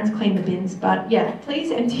Karen's cleaned the bins, but yeah, please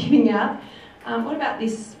empty everything out. What about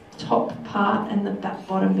this top part and the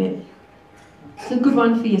bottom bit? It's a good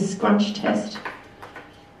one for your scrunch test.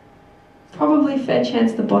 Probably fair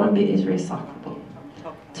chance the bottom bit is recyclable.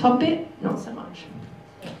 Top bit, not so much.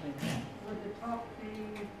 Would the top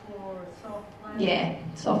be for soft plastic? Yeah,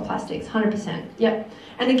 soft plastics, 100%. Yep.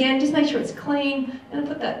 And again, just make sure it's clean. I'm going to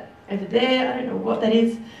put that over there. I don't know what that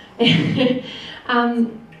is.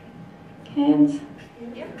 Cans.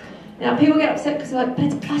 Yep. Now, people get upset because they're like, but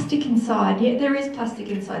it's plastic inside. Yeah, there is plastic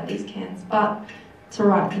inside these cans, but it's all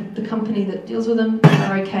right. The company that deals with them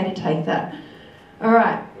are okay to take that. All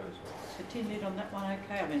right. The tin lid on that one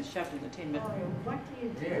okay? I mean, it's shoved in the tin, but... What do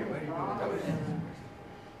you do? Yeah, where do you put those?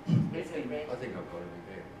 I think I've got it in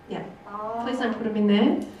there. Yeah. Oh. Please don't put them in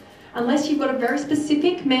there. Unless you've got a very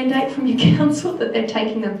specific mandate from your council that they're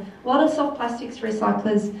taking them. A lot of soft plastics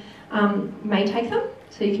recyclers may take them,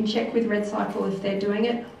 so you can check with RedCycle if they're doing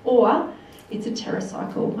it, or it's a TerraCycle.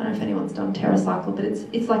 I don't know if anyone's done TerraCycle, but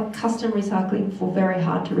it's like custom recycling for very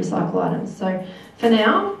hard to recycle items. So for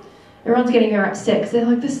now, everyone's getting very upset because they're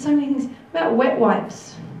like, there's so many things. What about wet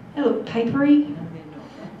wipes? They look papery.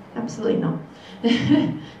 Absolutely not.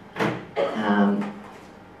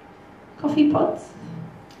 Coffee pods.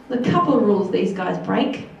 There's a couple of rules these guys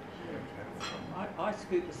break. I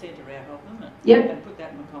scoop the centre out of them Yep. and put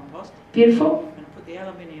that in the compost. Beautiful. And put the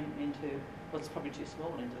aluminium into, well, it's probably too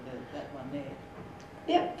small into that one there.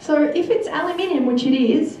 Yep. So if it's aluminium, which it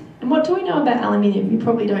is, and what do we know about aluminium? You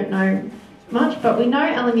probably don't know much, but we know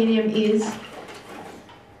aluminium is,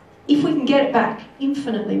 if we can get it back,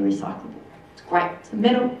 infinitely recyclable. It's great. It's a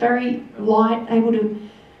metal, very light, able to,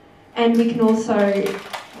 and we can also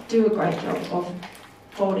do a great job of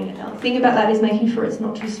folding it down. The thing about that is making sure it's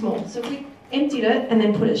not too small. So if we emptied it and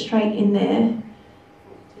then put it straight in there,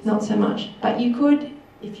 not so much. But you could,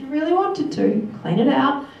 if you really wanted to, clean it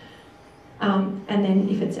out. And then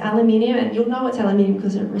if it's aluminium, and you'll know it's aluminium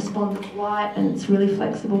because it responds to light and it's really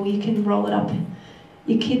flexible, you can roll it up.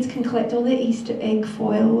 Your kids can collect all their Easter egg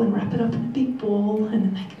foil and wrap it up in a big ball, and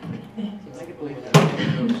then they can put it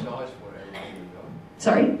in there.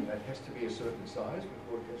 Sorry? That has to be a certain size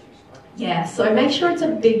before it gets recycled. Yeah, so make sure it's a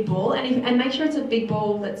big ball, and make sure it's a big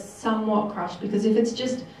ball that's somewhat crushed, because if it's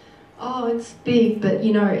just, oh, it's big, but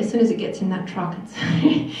you know, as soon as it gets in that truck,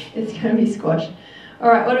 it's going to be squashed. All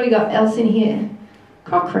right, what do we got else in here?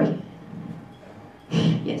 Crockery.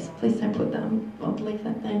 Yes, please don't put that. I'll leave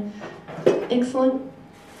that there. Excellent.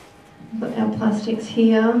 We've got our plastics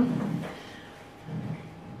here.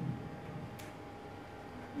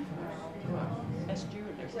 That's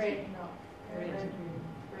steward. Red, no.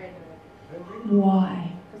 Red.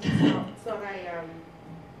 Why? It's not a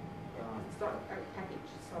package.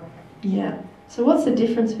 It's not a package. Yeah. So what's the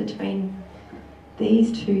difference between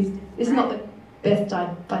these two? This is not the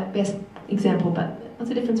best example, but what's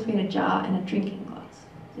the difference between a jar and a drinking glass?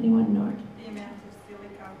 Does anyone know? The amount of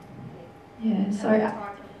silica. Yeah. And the So type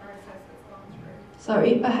of process that's gone through. so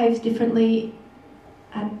it behaves differently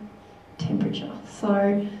at temperature.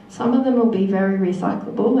 So some of them will be very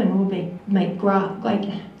recyclable and will make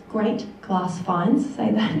great glass finds.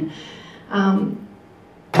 Say that.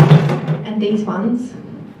 And these ones,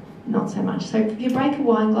 not so much. So if you break a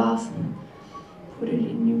wine glass, put it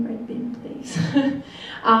in your red bin, please.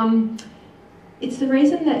 It's the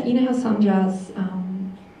reason that, you know how some jars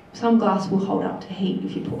some glass will hold up to heat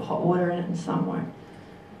if you put hot water in it, and some won't.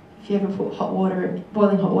 If you ever put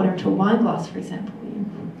boiling hot water into a wine glass, for example,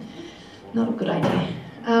 not a good idea.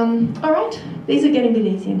 All right, these are getting a bit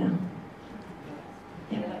easier now.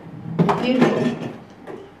 Yeah. Beautiful.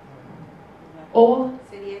 Or?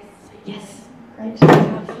 CDS. Yes, great.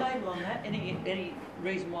 The label on that, any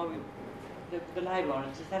reason why the label on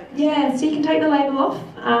it, is that a concern? Yeah, so you can take the label off.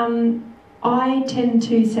 I tend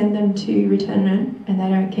to send them to return and they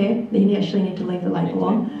don't care. Then you actually need to leave the label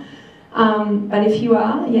on. But if you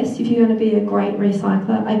are, yes, if you're going to be a great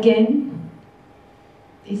recycler, again,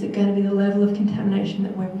 is it going to be the level of contamination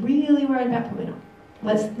that we're really worried about? Probably not.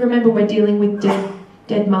 Let's remember we're dealing with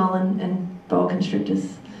dead marlin and boa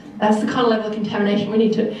constrictors. That's the kind of level of contamination we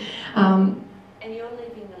need to... And you're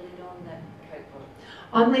leaving the lid on that Coke bottle?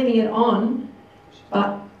 I'm leaving it on,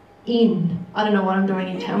 but in. I don't know what I'm doing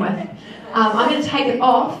in Tamworth. I'm going to take it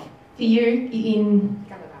off for you in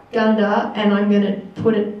Gunda, and I'm going to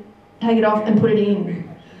take it off and put it in.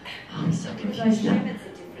 Oh, I'm so confused now. It's a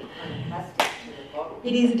different kind of plastic to the bottle.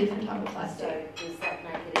 It is a different type of plastic. So does that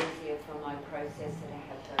make it easier for my processor to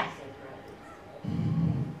have those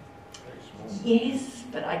separated? Yes,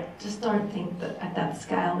 but I just don't think that at that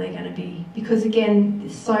scale they're going to be, because again,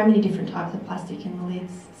 there's so many different types of plastic in the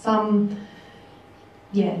lids.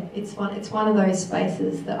 It's one of those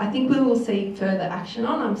spaces that I think we will see further action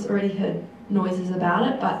on. I've already heard noises about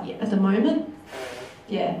it, but at the moment,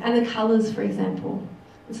 and the colours, for example.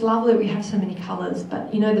 It's lovely that we have so many colours,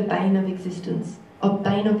 but you know the bane of the existence of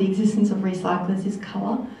recyclers is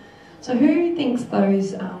colour. So who thinks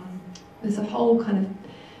those, there's a whole kind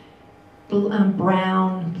of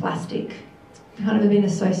brown plastic, kind of been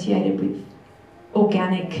associated with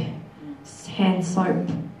organic hand soap,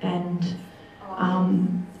 and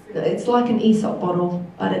it's like an Aesop bottle,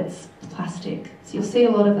 but it's plastic. So you'll see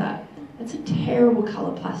a lot of that. It's a terrible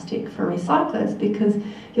colour plastic for recyclers, because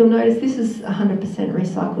you'll notice this is 100%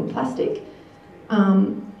 recycled plastic,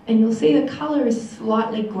 and you'll see the colour is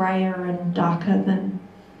slightly greyer and darker than,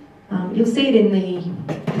 you'll see it in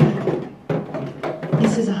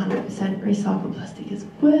this is 100% recycled plastic as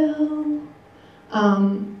well.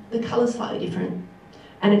 The colour's slightly different,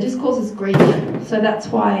 and it just causes grief. So that's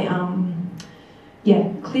why,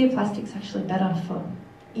 clear plastic's actually better for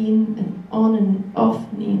in and on and off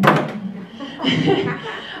and in.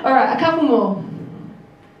 All right, a couple more.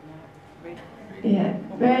 Yeah,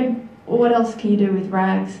 red. What else can you do with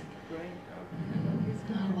rags?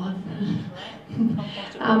 Not a lot.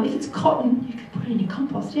 If it's cotton, you can put it in your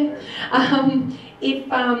compost. Yeah.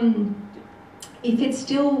 If it's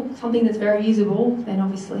still something that's very usable, then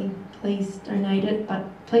obviously please donate it. But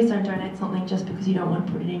please don't donate something just because you don't want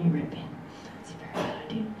to put it in your red bin. That's a very bad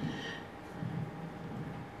idea.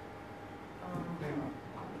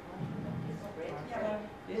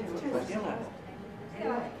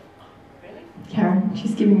 Karen,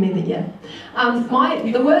 she's giving me the yeah.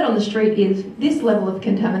 The word on the street is this level of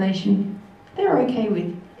contamination, they're okay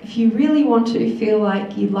with. If you really want to feel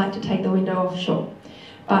like you'd like to take the window off, sure.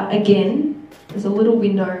 But again, there's a little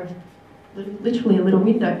window, literally a little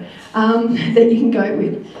window, that you can go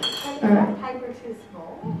with. Is that paper too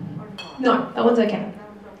small or not? No, that one's okay.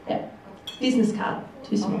 Yeah. Business card,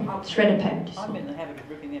 too small. Shredded paper, too small. I'm in the habit of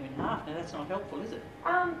ripping them in half. Now that's not helpful, is it?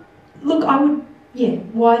 Look, I would,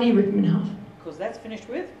 why do you rip them in half? Because that's finished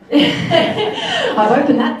with. I've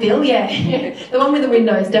opened that bill, yeah. The one with the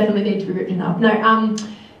windows definitely need to be ripped in half. No,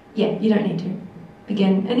 you don't need to.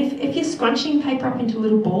 Again, and if you're scrunching paper up into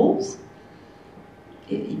little balls,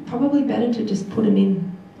 it's probably better to just put them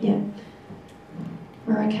in,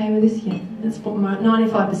 We're okay with this? Yeah, that's what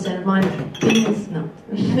 95% of mine is. No.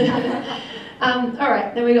 All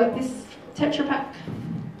right, then we got this Tetra Pak.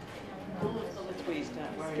 That's where you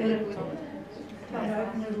start worrying. I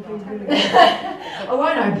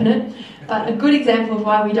won't open it, but a good example of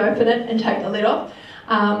why we'd open it and take the lid off.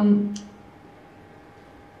 Might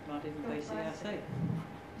even be CRC.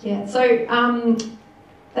 Yeah, so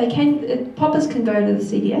poppers can go to the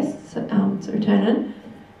CDS, to return it.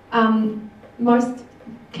 Most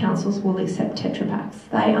councils will accept Tetra Paks.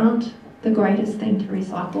 They aren't the greatest thing to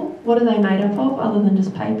recycle. What are they made up of other than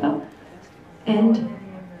just paper? And so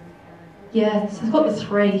it's got the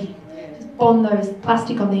three. Just bond those,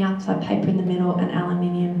 plastic on the outside, paper in the middle, and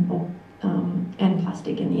aluminium and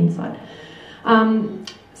plastic in the inside.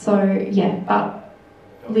 But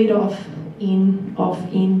lid off, in,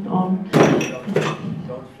 on.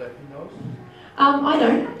 Don't flatten those? I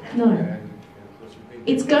don't, no.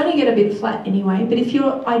 It's going to get a bit flat anyway, but if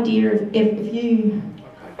your idea of, if you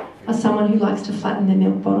are someone who likes to flatten their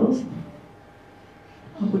milk bottles,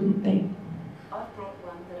 I wouldn't be. I've brought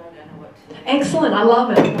one that I don't know what to do. Excellent, I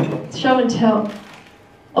love it. Show and tell.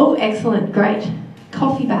 Oh, excellent, great.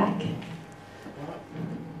 Coffee bag.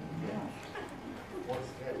 What's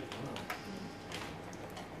that?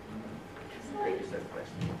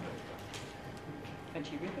 Can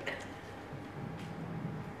she rip it?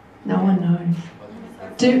 No one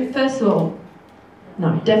knows. First of all,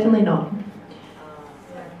 no, definitely not.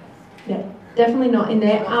 Yeah, definitely not in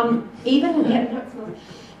there.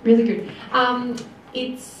 Really good.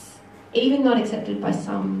 It's even not accepted by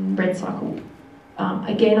some recycle.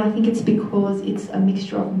 Again, I think it's because it's a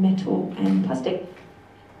mixture of metal and plastic.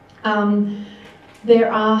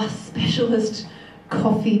 There are specialist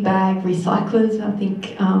coffee bag recyclers. I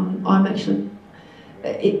think I'm actually,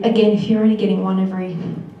 again, if you're only getting one every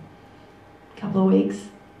couple of weeks,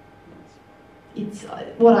 it's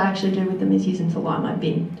what I actually do with them is use them to line my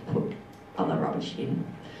bin to put other rubbish in.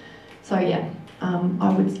 So yeah, I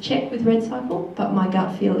would check with recycle, but my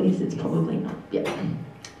gut feel is it's probably not. Yeah.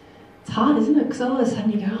 It's hard, isn't it? Because all of a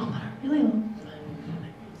sudden you go, oh, I don't really want.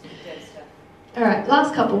 All right,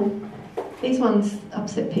 last couple. These ones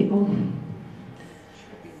upset people.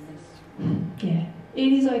 Yeah,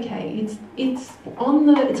 it is okay. It's on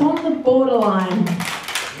the borderline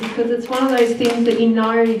because it's one of those things that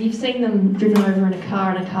you've seen them driven over in a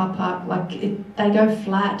car park. They go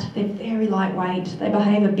flat. They're very lightweight. They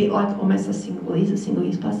behave a bit like almost a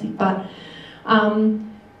single-use plastic, but.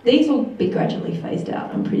 These will be gradually phased out.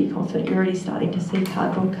 I'm pretty confident you're already starting to see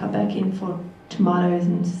cardboard cut back in for tomatoes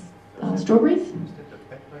and strawberries.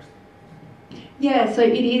 Yeah, so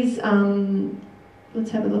it is, let's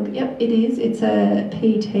have a look. Yep, it is. It's a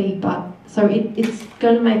PET, but so it's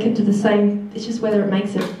going to make it to the same, it's just whether it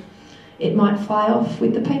makes it, it might fly off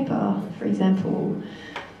with the paper, for example.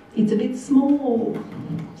 It's a bit small.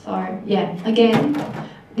 So, yeah, again,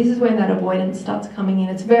 this is where that avoidance starts coming in.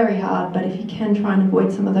 It's very hard, but if you can try and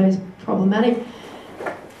avoid some of those problematic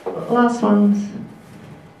last ones,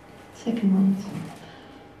 second ones.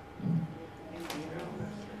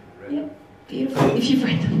 Yep, beautiful. If you've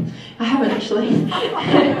read them. I haven't actually.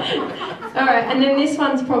 All right, and then this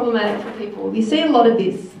one's problematic for people. You see a lot of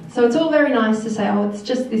this. So it's all very nice to say, oh, it's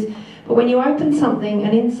just this. But when you open something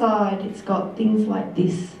and inside it's got things like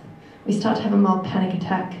this, we start to have a mild panic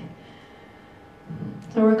attack.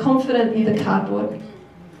 So we're confident in the cardboard.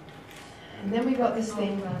 And then we got this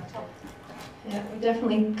thing. Yeah, we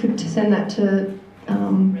definitely could send that to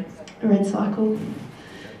recycle.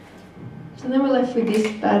 So then we're left with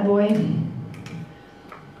this bad boy.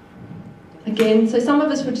 Again, so some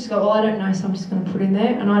of us would just go, well, I don't know, so I'm just going to put it in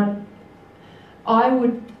there. And I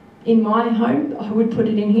would, in my home, I would put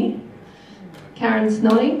it in here. Karen's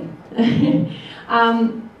nodding.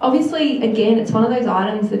 Obviously, again, it's one of those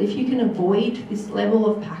items that if you can avoid this level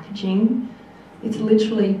of packaging, it's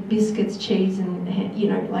literally biscuits, cheese, and,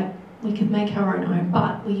 we could make our own home,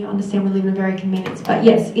 but we understand we live in a very convenience. But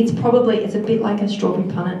yes, it's a bit like a strawberry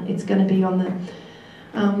punnet. It's going to be on the,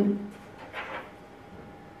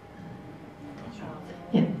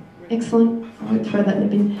 yeah, excellent. I won't throw that in the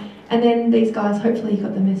bin. And then these guys, hopefully you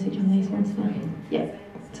got the message on these ones now. Yeah,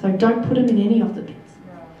 so don't put them in any of the bins.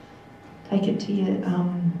 Take it to your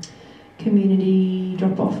community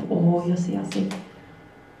drop-off or your CRC.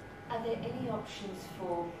 Are there any options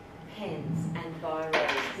for pens and biros?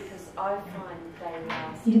 Because I find they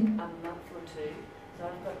last a month or two, so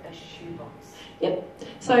I've got a shoebox. Yep.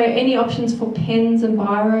 So any options for pens and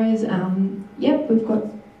biros? Yep, we've got.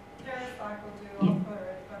 TerraCycle do offer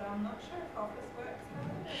it, but I'm not sure if Officeworks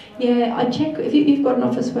has it. Yeah, I'd check if you've got an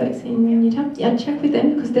Officeworks in your town. Yeah, I'd check with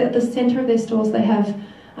them because at the centre of their stores they have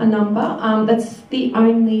a number. That's the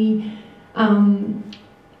only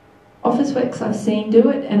Officeworks I've seen do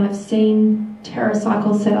it, and I've seen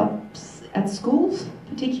TerraCycle setups at schools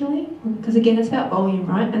particularly, because again it's about volume,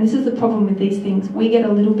 right? And this is the problem with these things. We get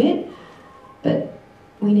a little bit, but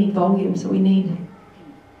we need volume, so we need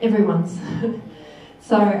everyone's.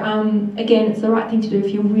 So again, it's the right thing to do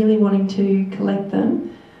if you're really wanting to collect them,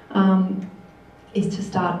 is to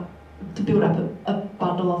start to build up a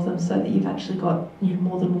bundle of them so that you've actually got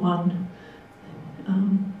more than one.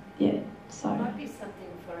 So Might be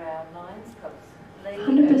something for our Lions Clubs.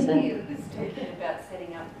 100%. Was talking about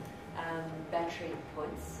setting up battery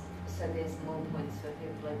points, so there's more points for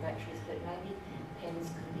people who have batteries, but maybe pens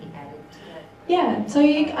could be added to that. Yeah, so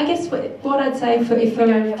I guess what I'd say for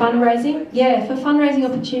fundraising, for fundraising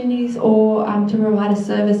opportunities or to provide a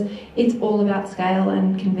service, it's all about scale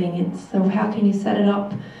and convenience. So how can you set it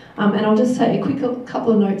up? And I'll just say a quick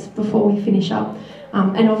couple of notes before we finish up.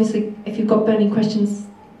 And obviously, if you've got burning questions,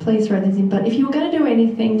 please throw these in. But if you're going to do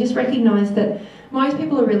anything, just recognise that most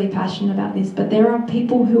people are really passionate about this, but there are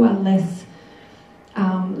people who are less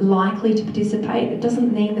likely to participate. It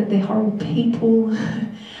doesn't mean that they're horrible people,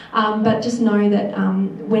 but just know that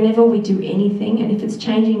whenever we do anything, and if it's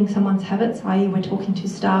changing someone's habits, i.e. we're talking to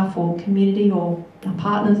staff or community or our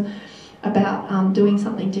partners about doing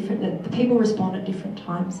something different, that the people respond at different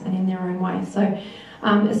times and in their own way. So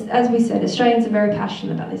as we said, Australians are very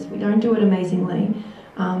passionate about this. We don't do it amazingly,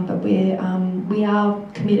 but we are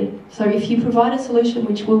committed. So if you provide a solution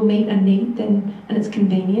which will meet a need, then and it's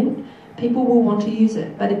convenient, people will want to use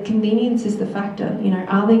it. But convenience is the factor. You know,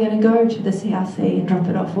 are they going to go to the CRC and drop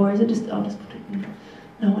it off, or is it just, I'll just put it in?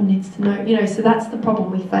 No one needs to know. You know, so that's the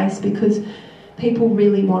problem we face, because people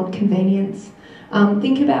really want convenience.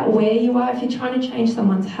 Think about where you are. If you're trying to change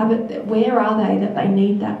someone's habit, where are they that they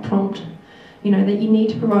need that prompt? You know, that you need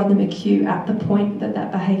to provide them a cue at the point that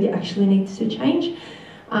that behaviour actually needs to change.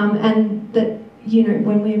 And that, you know,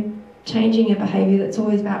 when we're changing a behaviour, that's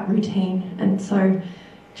always about routine. And so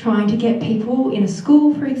trying to get people in a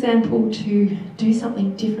school, for example, to do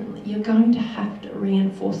something differently, you're going to have to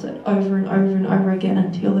reinforce it over and over and over again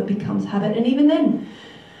until it becomes habit. And even then,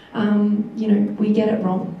 you know, we get it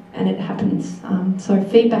wrong and it happens. So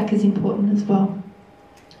feedback is important as well.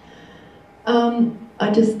 I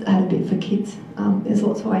just had a bit for kids. There's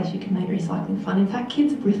lots of ways you can make recycling fun. In fact,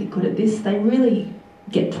 kids are really good at this. They really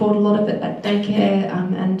get taught a lot of it at daycare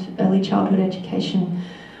and early childhood education.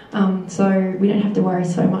 So we don't have to worry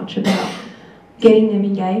so much about getting them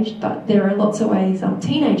engaged, but there are lots of ways.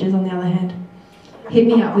 Teenagers, on the other hand, hit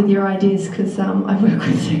me up with your ideas, because I work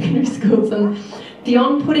with secondary schools, and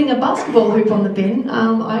beyond putting a basketball hoop on the bin,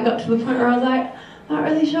 I got to the point where I was like, not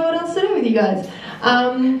really sure what else to do with you guys.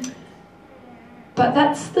 But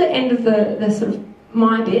that's the end of the sort of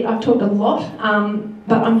my bit. I've talked a lot,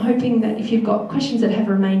 but I'm hoping that if you've got questions that have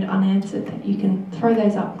remained unanswered, that you can throw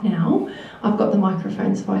those up now. I've got the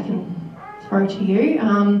microphone so I can throw to you.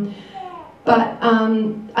 But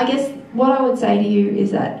I guess what I would say to you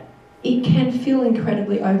is that it can feel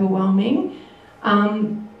incredibly overwhelming.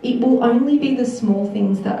 It will only be the small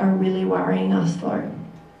things that are really worrying us, though,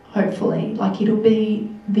 hopefully. Like, it'll be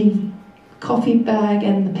the coffee bag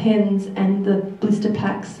and the pens and the blister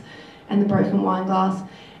packs and the broken wine glass.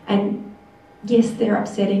 And yes, they're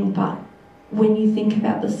upsetting, but when you think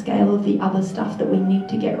about the scale of the other stuff that we need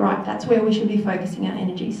to get right, that's where we should be focusing our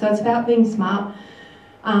energy. So it's about being smart,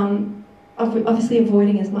 obviously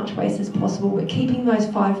avoiding as much waste as possible, but keeping those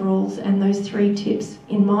 5 rules and those 3 tips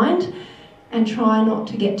in mind, and try not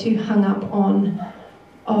to get too hung up on,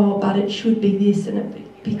 oh, but it should be this, and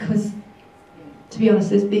because, to be honest,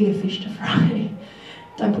 there's bigger fish to fry.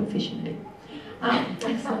 Don't put fish in the bin.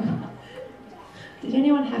 Excellent. Did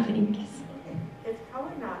anyone have any guess? It's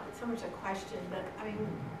probably not so much a question, but I mean,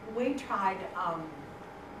 we tried,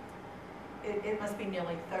 it must be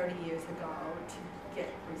nearly 30 years ago, to get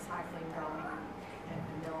recycling going at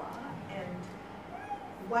Manila. And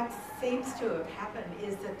what seems to have happened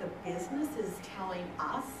is that the business is telling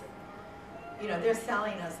us, you know, they're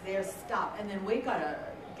selling us their stuff, and then we've got to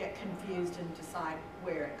get confused and decide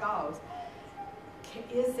where it goes.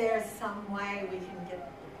 Is there some way we can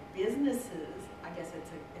get businesses, I guess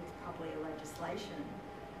it's probably a legislation,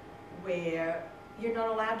 where you're not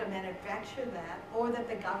allowed to manufacture that, or that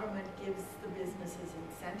the government gives the businesses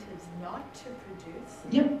incentives not to produce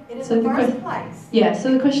it in the first place? Yeah,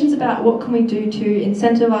 so the question's about what can we do to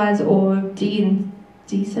incentivise or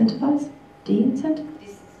de-incentivise?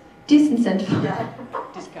 Disincentivize. Yeah.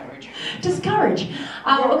 Discourage.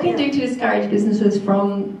 What can you do to discourage businesses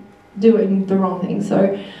from doing the wrong thing?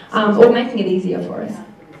 So, or making it easier for us.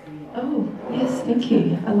 Oh, yes, thank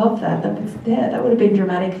you. I love that. That would have been a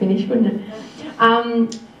dramatic finish, wouldn't it?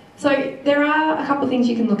 So there are a couple of things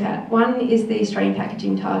you can look at. One is the Australian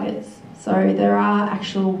packaging targets. So there are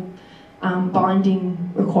actual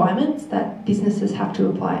binding requirements that businesses have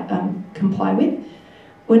to comply with.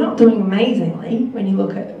 We're not doing amazingly when you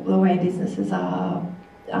look at the way businesses are,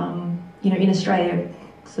 in Australia,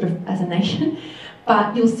 sort of as a nation.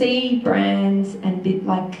 But you'll see brands and bit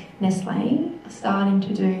like Nestle starting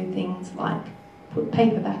to do things like put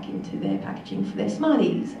paper back into their packaging for their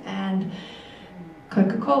Smarties, and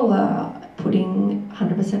Coca-Cola putting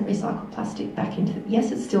 100% recycled plastic back into.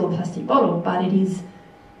 Yes, it's still a plastic bottle, but it is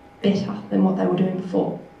better than what they were doing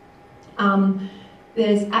before.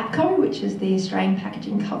 There's APCO, which is the Australian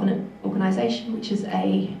Packaging Covenant Organisation, which is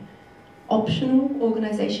a optional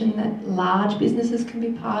organisation that large businesses can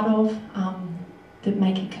be part of, that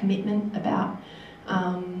make a commitment about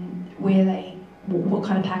what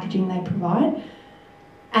kind of packaging they provide.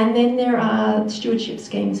 And then there are stewardship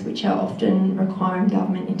schemes which are often requiring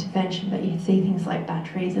government intervention, but you see things like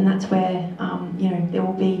batteries, and that's where there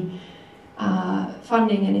will be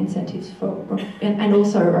funding and incentives for, and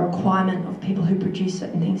also a requirement of people who produce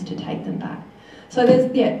certain things to take them back. So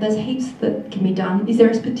there's heaps that can be done. Is there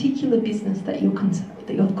a particular business that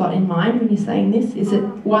you've got in mind when you're saying this? Is it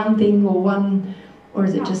one thing or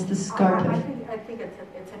is it just the scope of? I think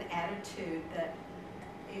it's an attitude that,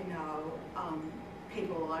 you know,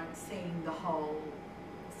 people aren't seeing the whole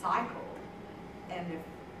cycle, and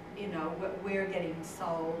if, you know, we're getting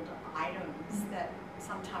sold items that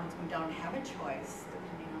sometimes we don't have a choice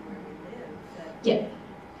depending on where we live. That, yeah.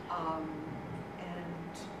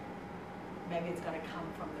 And maybe it's going to come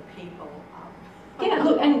from the people. Yeah,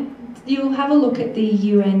 look, and you'll have a look at the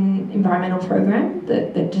UN environmental program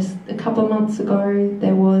that just a couple of months ago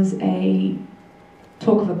there was a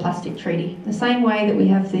talk of a plastic treaty. The same way that we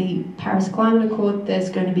have the Paris Climate Accord, there's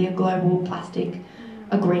going to be a global plastic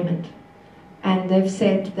agreement. And they've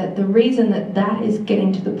said that the reason that is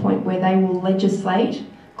getting to the point where they will legislate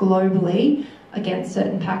globally against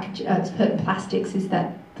certain plastics is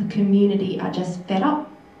that the community are just fed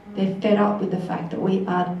up. They're fed up with the fact that we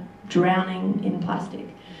are drowning in plastic.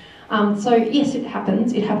 So yes, it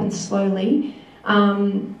happens. It happens slowly.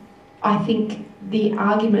 I think the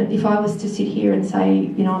argument, if I was to sit here and say,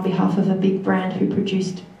 you know, on behalf of a big brand who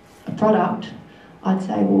produced a product, I'd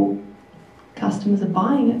say, well, customers are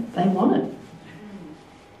buying it. They want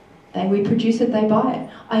it. We produce it, they buy it.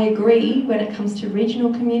 I agree when it comes to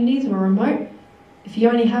regional communities or remote, if you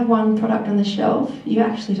only have one product on the shelf, you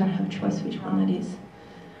actually don't have a choice which one it is.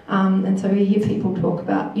 And so we hear people talk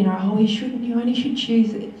about, you know, oh, you only should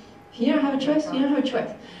choose it. If you don't have a choice, you don't have a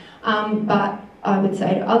choice. But I would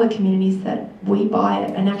say to other communities that we buy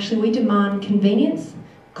it, and actually we demand convenience,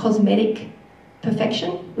 cosmetic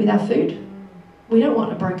perfection with our food. We don't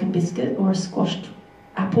want a broken biscuit or a squashed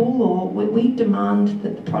apple, or we demand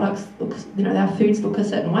that the products look, you know, our foods look a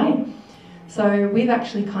certain way. So we've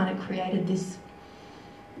actually kind of created this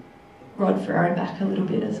rod for our own back a little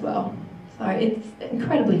bit as well. So it's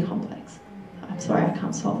incredibly complex. I'm sorry I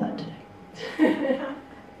can't solve that today.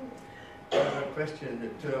 A question,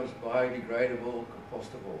 the terms biodegradable,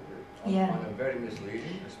 compostable, I find them very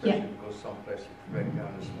misleading, especially because some plastics break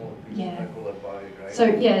down in small pieces. They call it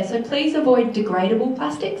biodegradable. So please avoid degradable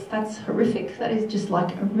plastics. That's horrific. That is just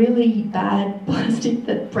like a really bad plastic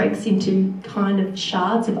that breaks into kind of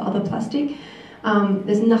shards of other plastic.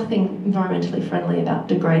 There's nothing environmentally friendly about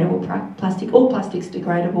degradable plastic. All plastic's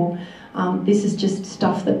degradable. This is just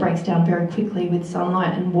stuff that breaks down very quickly with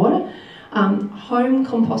sunlight and water. Home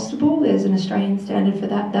compostable, there's an Australian standard for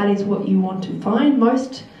that. That is what you want to find.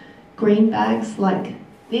 Most green bags like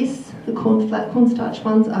this, the cornstarch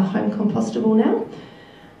ones, are home compostable now.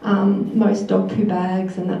 Most dog poo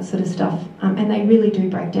bags and that sort of stuff. And they really do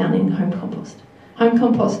break down in home compost. Home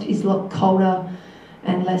compost is a lot colder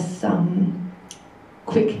and less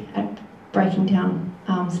quick at breaking down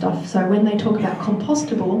stuff. So when they talk about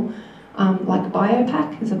compostable, like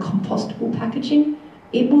BioPack is a compostable packaging,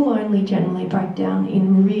 it will only generally break down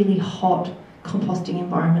in really hot composting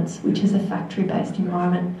environments, which is a factory-based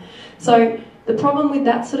environment. So the problem with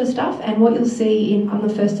that sort of stuff, and what you'll see on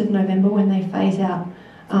the 1st of November when they phase out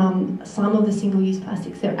some of the single-use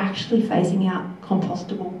plastics, they're actually phasing out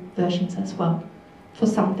compostable versions as well for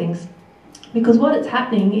some things. Because what it's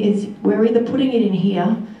happening is we're either putting it in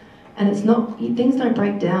here and it's not, things don't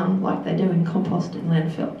break down like they do in compost and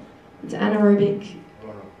landfill. It's anaerobic.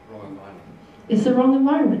 Wrong environment. It's the wrong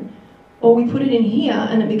environment. Or we put it in here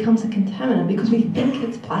and it becomes a contaminant because we think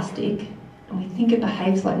it's plastic and we think it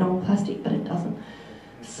behaves like normal plastic, but it doesn't.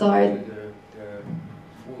 So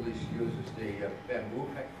all these uses the bamboo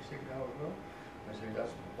packaging now as well. I think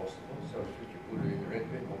that's compostable. So should you put it in the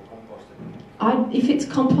red bin or compost it? If it's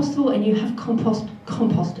compostable and you have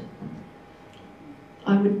compost it.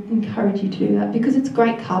 I would encourage you to do that because it's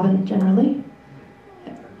great carbon generally.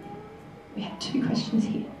 We have 2 questions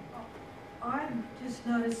here. I've just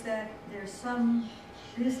noticed that there's some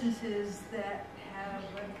businesses that have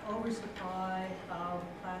an oversupply of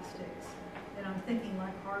plastics. And I'm thinking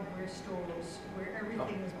like hardware stores where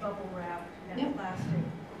everything is bubble wrapped and plastic.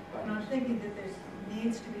 And I'm thinking that there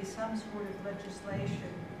needs to be some sort of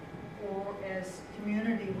legislation, or as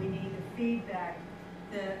community we need a feedback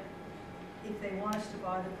that if they want us to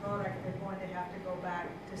buy the product, they're going to have to go back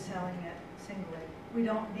to selling it singly. We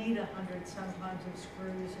don't need 100 sometimes of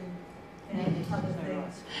screws and other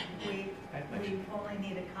things. We only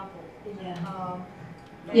need a couple.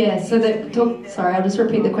 Sorry, I'll just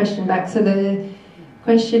repeat the question back. So the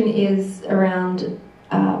question is around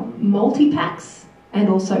multi-packs and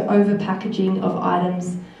also over-packaging of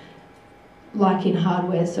items like in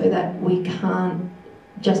hardware so that we can't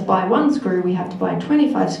just buy one screw, we have to buy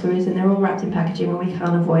 25 screws, and they're all wrapped in packaging and we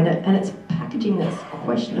can't avoid it. And it's packaging that's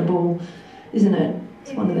questionable, isn't it?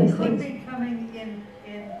 It's one of those things. It could be coming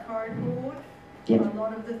in cardboard. Yep. A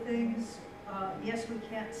lot of the things, yes, we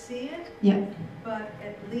can't see it, Yep. but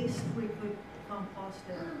at least we could compost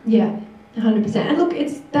it. Yeah, 100%. And look,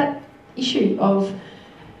 it's that issue of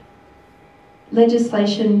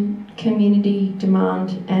legislation, community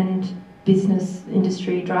demand, and business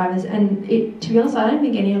industry drivers. And to be honest, I don't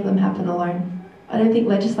think any of them happen alone. I don't think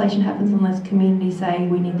legislation happens unless communities say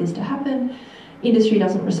we need this to happen. Industry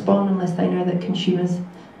doesn't respond unless they know that consumers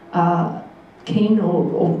are keen or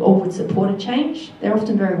would support a change. They're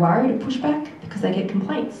often very worried to push back because they get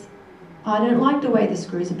complaints. I don't like the way the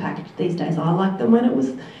screws are packaged these days. I like them when it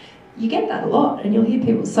was... You get that a lot, and you'll hear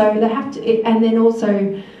people. So they have to... And then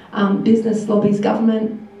also business lobbies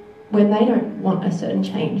government when they don't want a certain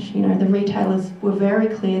change. You know, the retailers were very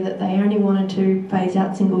clear that they only wanted to phase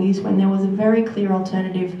out single use when there was a very clear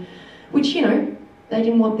alternative, which, you know, they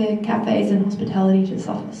didn't want their cafes and hospitality to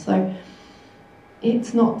suffer. So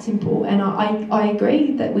it's not simple. And I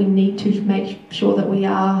agree that we need to make sure that we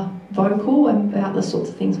are vocal about the sorts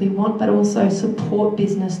of things we want, but also support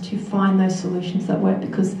business to find those solutions that work,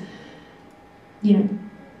 because, you know,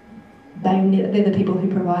 they're the people who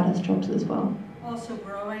provide us jobs as well. Also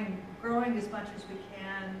growing as much as we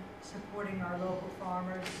can, supporting our local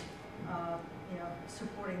farmers, you know,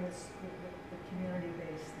 supporting the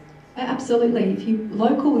community-based things. Absolutely.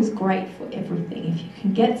 Local is great for everything. If you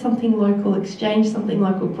can get something local, exchange something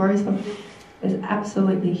local, grow something, there's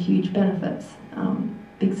absolutely huge benefits.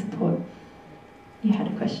 Big support. You had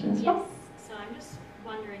a question as well? Yes. So I'm just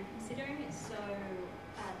wondering, considering it's so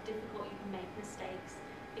difficult, you can make mistakes,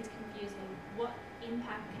 it's confusing, what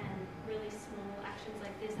impact can really small actions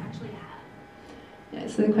like this actually have? Yeah,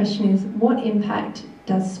 so the question is, what impact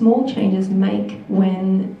does small changes make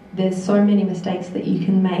when there's so many mistakes that you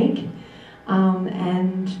can make?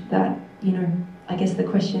 And that, you know, I guess the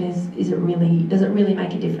question is does it really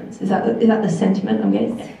make a difference? Is that the sentiment I'm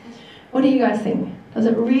getting? What do you guys think? Does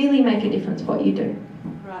it really make a difference what you do?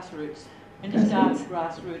 Grassroots. And you start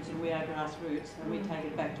grassroots, and we are grassroots, and we take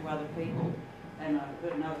it back to other people. And I've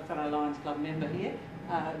got another fellow Lions Club member here,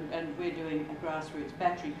 and we're doing a grassroots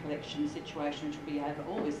battery collection situation, which will be over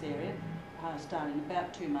all this area, starting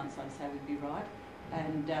about 2 months, I'd say would be right.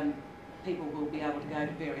 And people will be able to go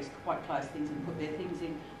to various quite close things and put their things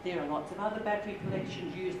in. There are lots of other battery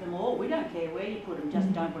collections, use them all. We don't care where you put them,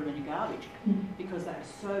 just don't put them in your garbage, because they're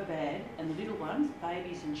so bad. And the little ones,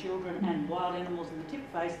 babies and children and wild animals in the tip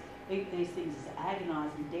face, eat these things as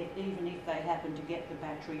agonising death, even if they happen to get the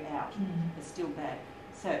battery out. It's still bad.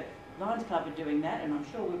 So Lions Club are doing that, and I'm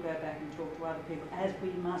sure we'll go back and talk to other people, as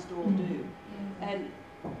we must all do. And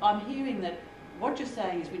I'm hearing that what you're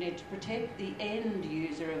saying is we need to protect the end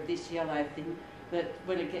user of this yellow thing, that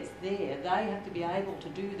when it gets there, they have to be able to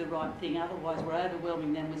do the right thing, otherwise we're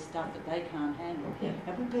overwhelming them with stuff that they can't handle. Yeah.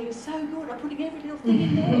 And we're being so good, I'm putting every little thing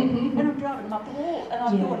in there, and I'm driving them up the wall, and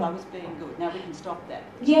I thought I was being good. Now we can stop that.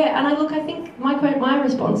 Yeah, and I think my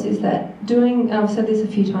response is that doing, and I've said this a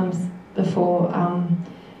few times before,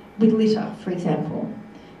 with litter, for example,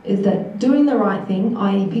 is that doing the right thing,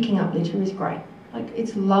 i.e. picking up litter, is great. Like,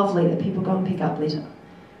 it's lovely that people go and pick up litter.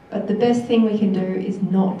 But the best thing we can do is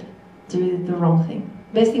not do the wrong thing.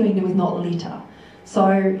 The best thing we can do is not litter. So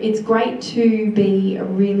it's great to be a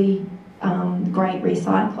really great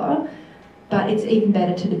recycler, but it's even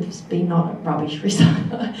better to just be not a rubbish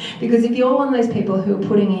recycler. Because if you're one of those people who are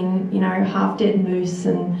putting in, you know, half-dead moose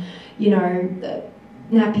and, you know,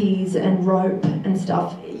 nappies and rope and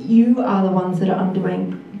stuff, you are the ones that are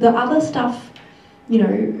undoing the other stuff. You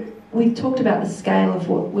know, we've talked about the scale of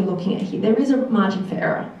what we're looking at here. There is a margin for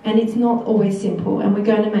error, and it's not always simple, and we're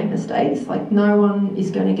going to make mistakes. Like, no one is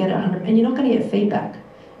going to get it 100%, and you're not going to get feedback.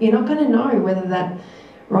 You're not going to know whether that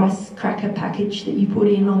rice cracker package that you put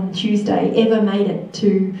in on Tuesday ever made it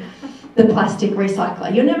to the plastic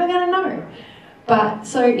recycler. You're never going to know. But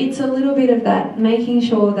so it's a little bit of that, making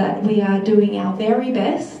sure that we are doing our very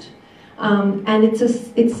best, and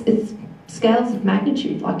it's scales of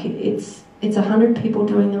magnitude. Like, it's 100 people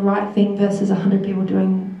doing the right thing versus 100 people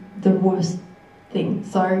doing the worst thing.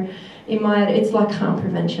 So in my head, it's like harm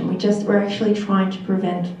prevention. We're actually trying to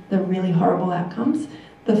prevent the really horrible outcomes,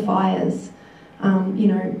 the fires, you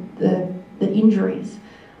know, the injuries,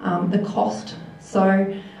 the cost.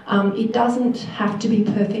 So it doesn't have to be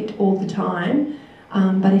perfect all the time,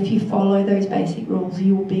 but if you follow those basic rules,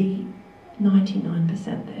 you will be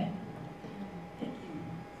 99% there.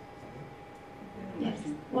 Yes.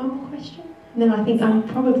 One more question? And then I think I'm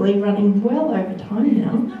probably running well over time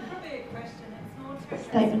now. It's not probably a question, it's more to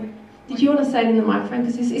statement. Did you want to say it in the microphone?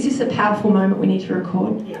 Because is this a powerful moment we need to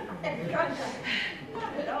record? Yeah.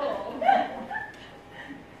 Not at all.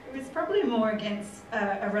 It was probably more against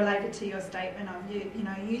related to your statement of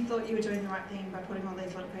you thought you were doing the right thing by putting all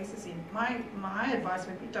these little pieces in. My advice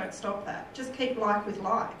would be don't stop that. Just keep like with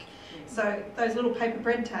like. So those little paper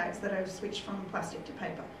bread tags that have switched from plastic to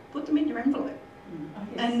paper, put them in your envelope.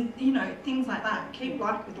 And things like that. Keep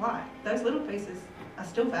like with like. Those little pieces are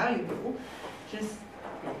still valuable. Just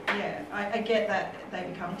I get that they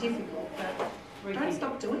become difficult, but don't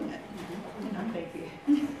stop doing it. Thank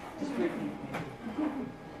you. Just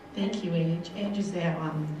Thank you, Ange. Ange is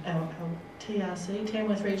our TRC,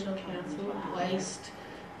 Tamworth Regional Council Waste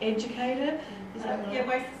Educator. Is that right? Yeah,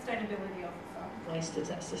 Waste Sustainability Officer. Waste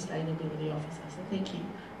Sustainability Officer, so thank you.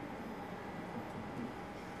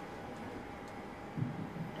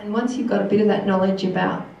 And once you've got a bit of that knowledge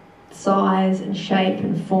about size and shape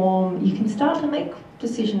and form, you can start to make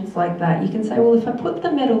decisions like that. You can say, well, if I put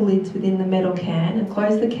the metal lids within the metal can and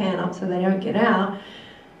close the can up so they don't get out,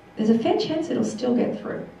 there's a fair chance it'll still get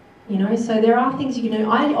through. So there are things you can do.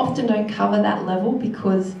 I often don't cover that level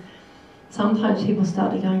because sometimes people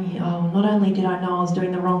start to go, oh, not only did I know I was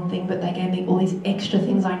doing the wrong thing, but they gave me all these extra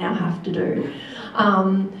things I now have to do.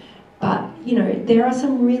 But there are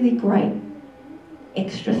some really great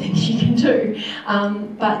extra things you can do.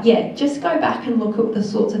 But yeah, just go back and look at the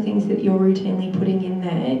sorts of things that you're routinely putting in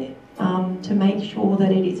there to make sure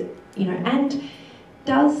that it is, and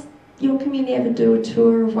does your community ever do a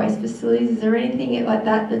tour of waste facilities? Is there anything like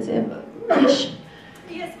that that's ever... Yes,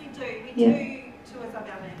 we do. We do tours of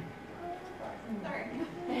our land.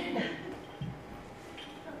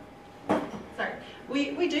 Sorry.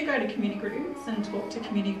 We do go to community groups and talk to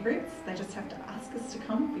community groups. They just have to ask us to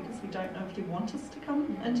come because we don't know if you want us to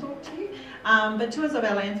come and talk to you. But tours of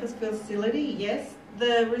our landfill facility, yes.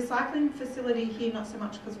 The recycling facility here, not so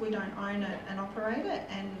much because we don't own it and operate it,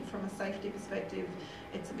 and from a safety perspective,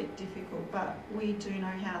 it's a bit difficult, but we do know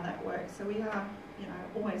how that works. So we are,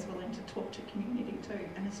 always willing to talk to community too,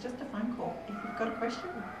 and it's just a phone call. If you've got a question,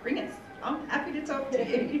 ring us. I'm happy to talk to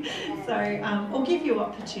you. So, or give you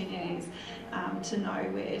opportunities to know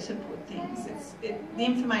where to put things. The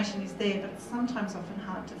information is there, but it's sometimes often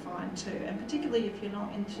hard to find too, and particularly if you're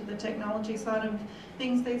not into the technology side of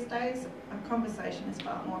things these days, a conversation is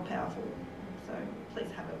far more powerful. So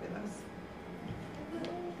please have it with us.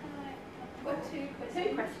 Got two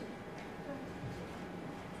questions.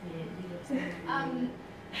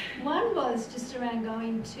 One was just around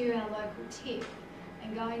going to our local tip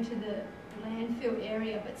and going to the landfill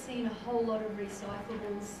area, but seeing a whole lot of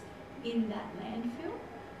recyclables in that landfill.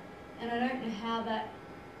 And I don't know how that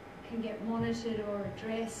can get monitored or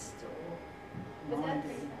addressed, or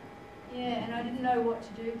and I didn't know what to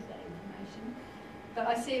do with that information. But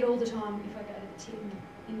I see it all the time if I go to the tip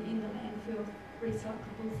in the landfill,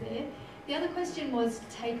 recyclables there. The other question was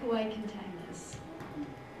takeaway containers.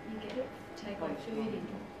 You get takeaway food in.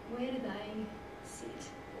 Where do they sit?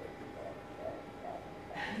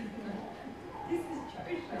 This is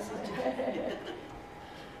Joe.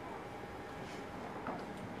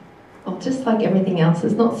 Well, just like everything else,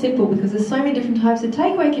 it's not simple because there's so many different types of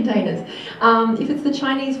takeaway containers. If it's the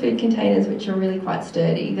Chinese food containers, which are really quite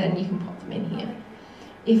sturdy, then you can pop them in here.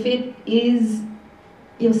 If it is,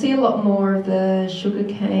 you'll see a lot more of the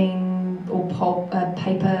sugarcane or pulp,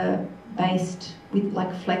 paper-based with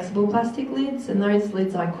like flexible plastic lids, and those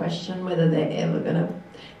lids I question whether they're ever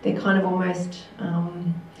they're kind of almost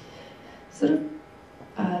sort of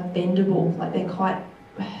bendable, like they're quite,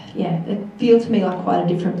 they feel to me like quite a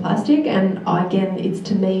different plastic, and again, it's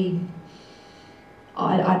to me,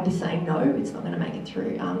 I'd be saying no, it's not going to make it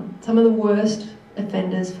through. Some of the worst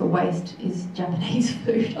offenders for waste is Japanese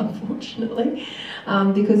food, unfortunately,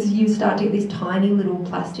 because you start to get these tiny little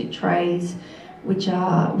plastic trays which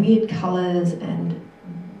are weird colours and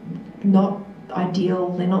not ideal.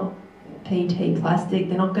 They're not PET plastic,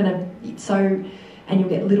 they're not going to, and you'll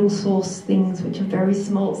get little sauce things which are very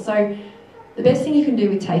small. So the best thing you can do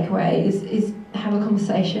with takeaway is have a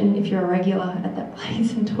conversation if you're a regular at that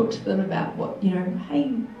place and talk to them about what,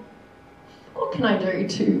 hey, what can I do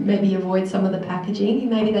to maybe avoid some of the packaging?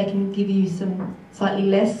 Maybe they can give you some slightly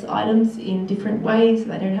less items in different ways.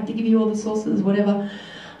 They don't have to give you all the sauces, whatever.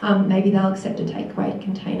 Maybe they'll accept a takeaway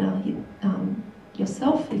container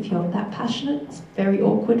yourself if you're that passionate. It's very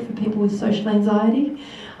awkward for people with social anxiety.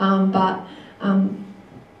 But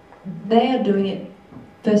they are doing it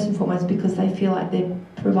first and foremost because they feel like they're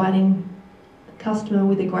providing the customer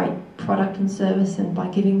with a great product and service, and by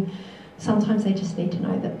giving, sometimes they just need to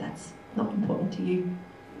know that that's not important to you.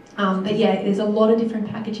 But yeah, there's a lot of different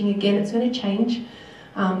packaging. Again, it's going to change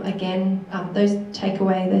Those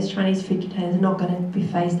takeaway, those Chinese food containers are not going to be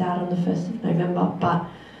phased out on the 1st of November, but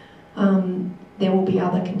there will be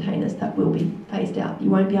other containers that will be phased out. You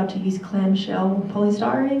won't be able to use clamshell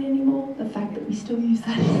polystyrene anymore. The fact that we still use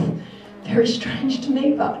that is very strange to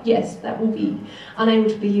me, but yes, that will be unable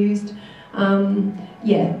to be used.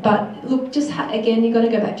 But look, again, you've got to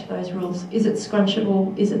go back to those rules. Is it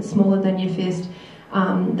scrunchable? Is it smaller than your fist?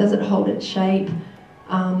 Does it hold its shape?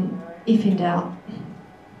 If in doubt,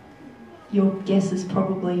 your guess is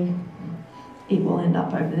probably it will end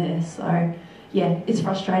up over there. So, yeah, it's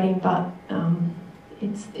frustrating, but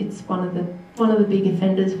it's one of the big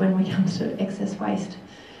offenders when we come to excess waste.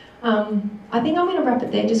 I think I'm going to wrap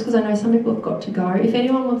it there just because I know some people have got to go. If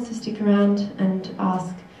anyone wants to stick around and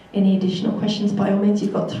ask any additional questions, by all means,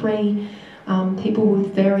 you've got 3 people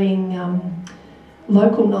with varying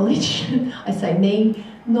local knowledge. I say me,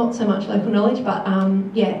 not so much local knowledge, but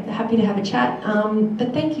happy to have a chat.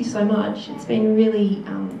 But thank you so much. It's been really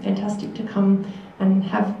fantastic to come and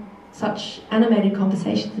have such animated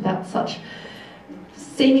conversations about such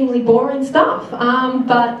seemingly boring stuff.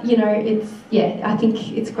 But you know, I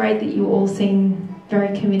think it's great that you all seem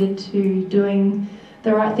very committed to doing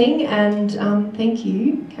the right thing. And thank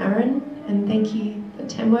you, Karen, and thank you, the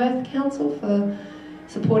Tamworth Council, for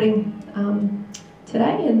supporting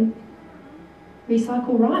today and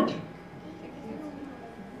Recycle Right.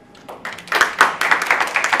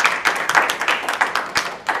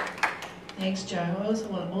 Thanks, Jo. I also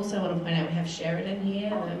want to point out we have Sheridan here,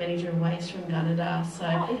 the manager of waste from Gunnedah. So,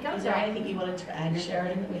 is there anything you wanted to add,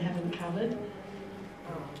 Sheridan, that we haven't covered?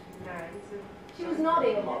 No. She was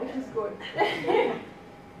nodding a lot, which was good.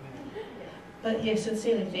 But yes,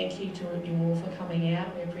 sincerely thank you to you all for coming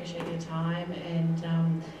out. We appreciate your time, and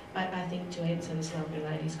I think to answer this lovely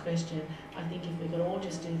lady's question, I think if we could all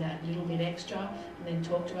just do that little bit extra and then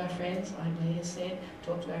talk to our friends, like Leah said,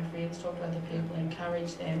 talk to our friends, talk to other people,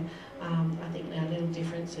 encourage them, I think our little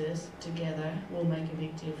differences together will make a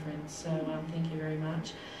big difference. So thank you very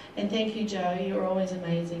much. And thank you, Jo. You're always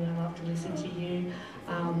amazing. I love to listen to you.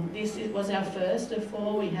 This was our first of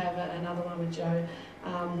 4. We have another one with Jo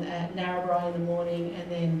at Narrabri in the morning,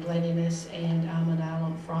 and then Gleniness and Armidale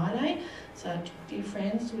on Friday. So, dear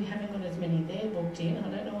friends, we haven't got as many there booked in. I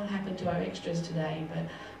don't know what happened to our extras today, but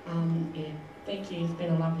thank you. It's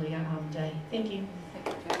been a lovely day. Thank you.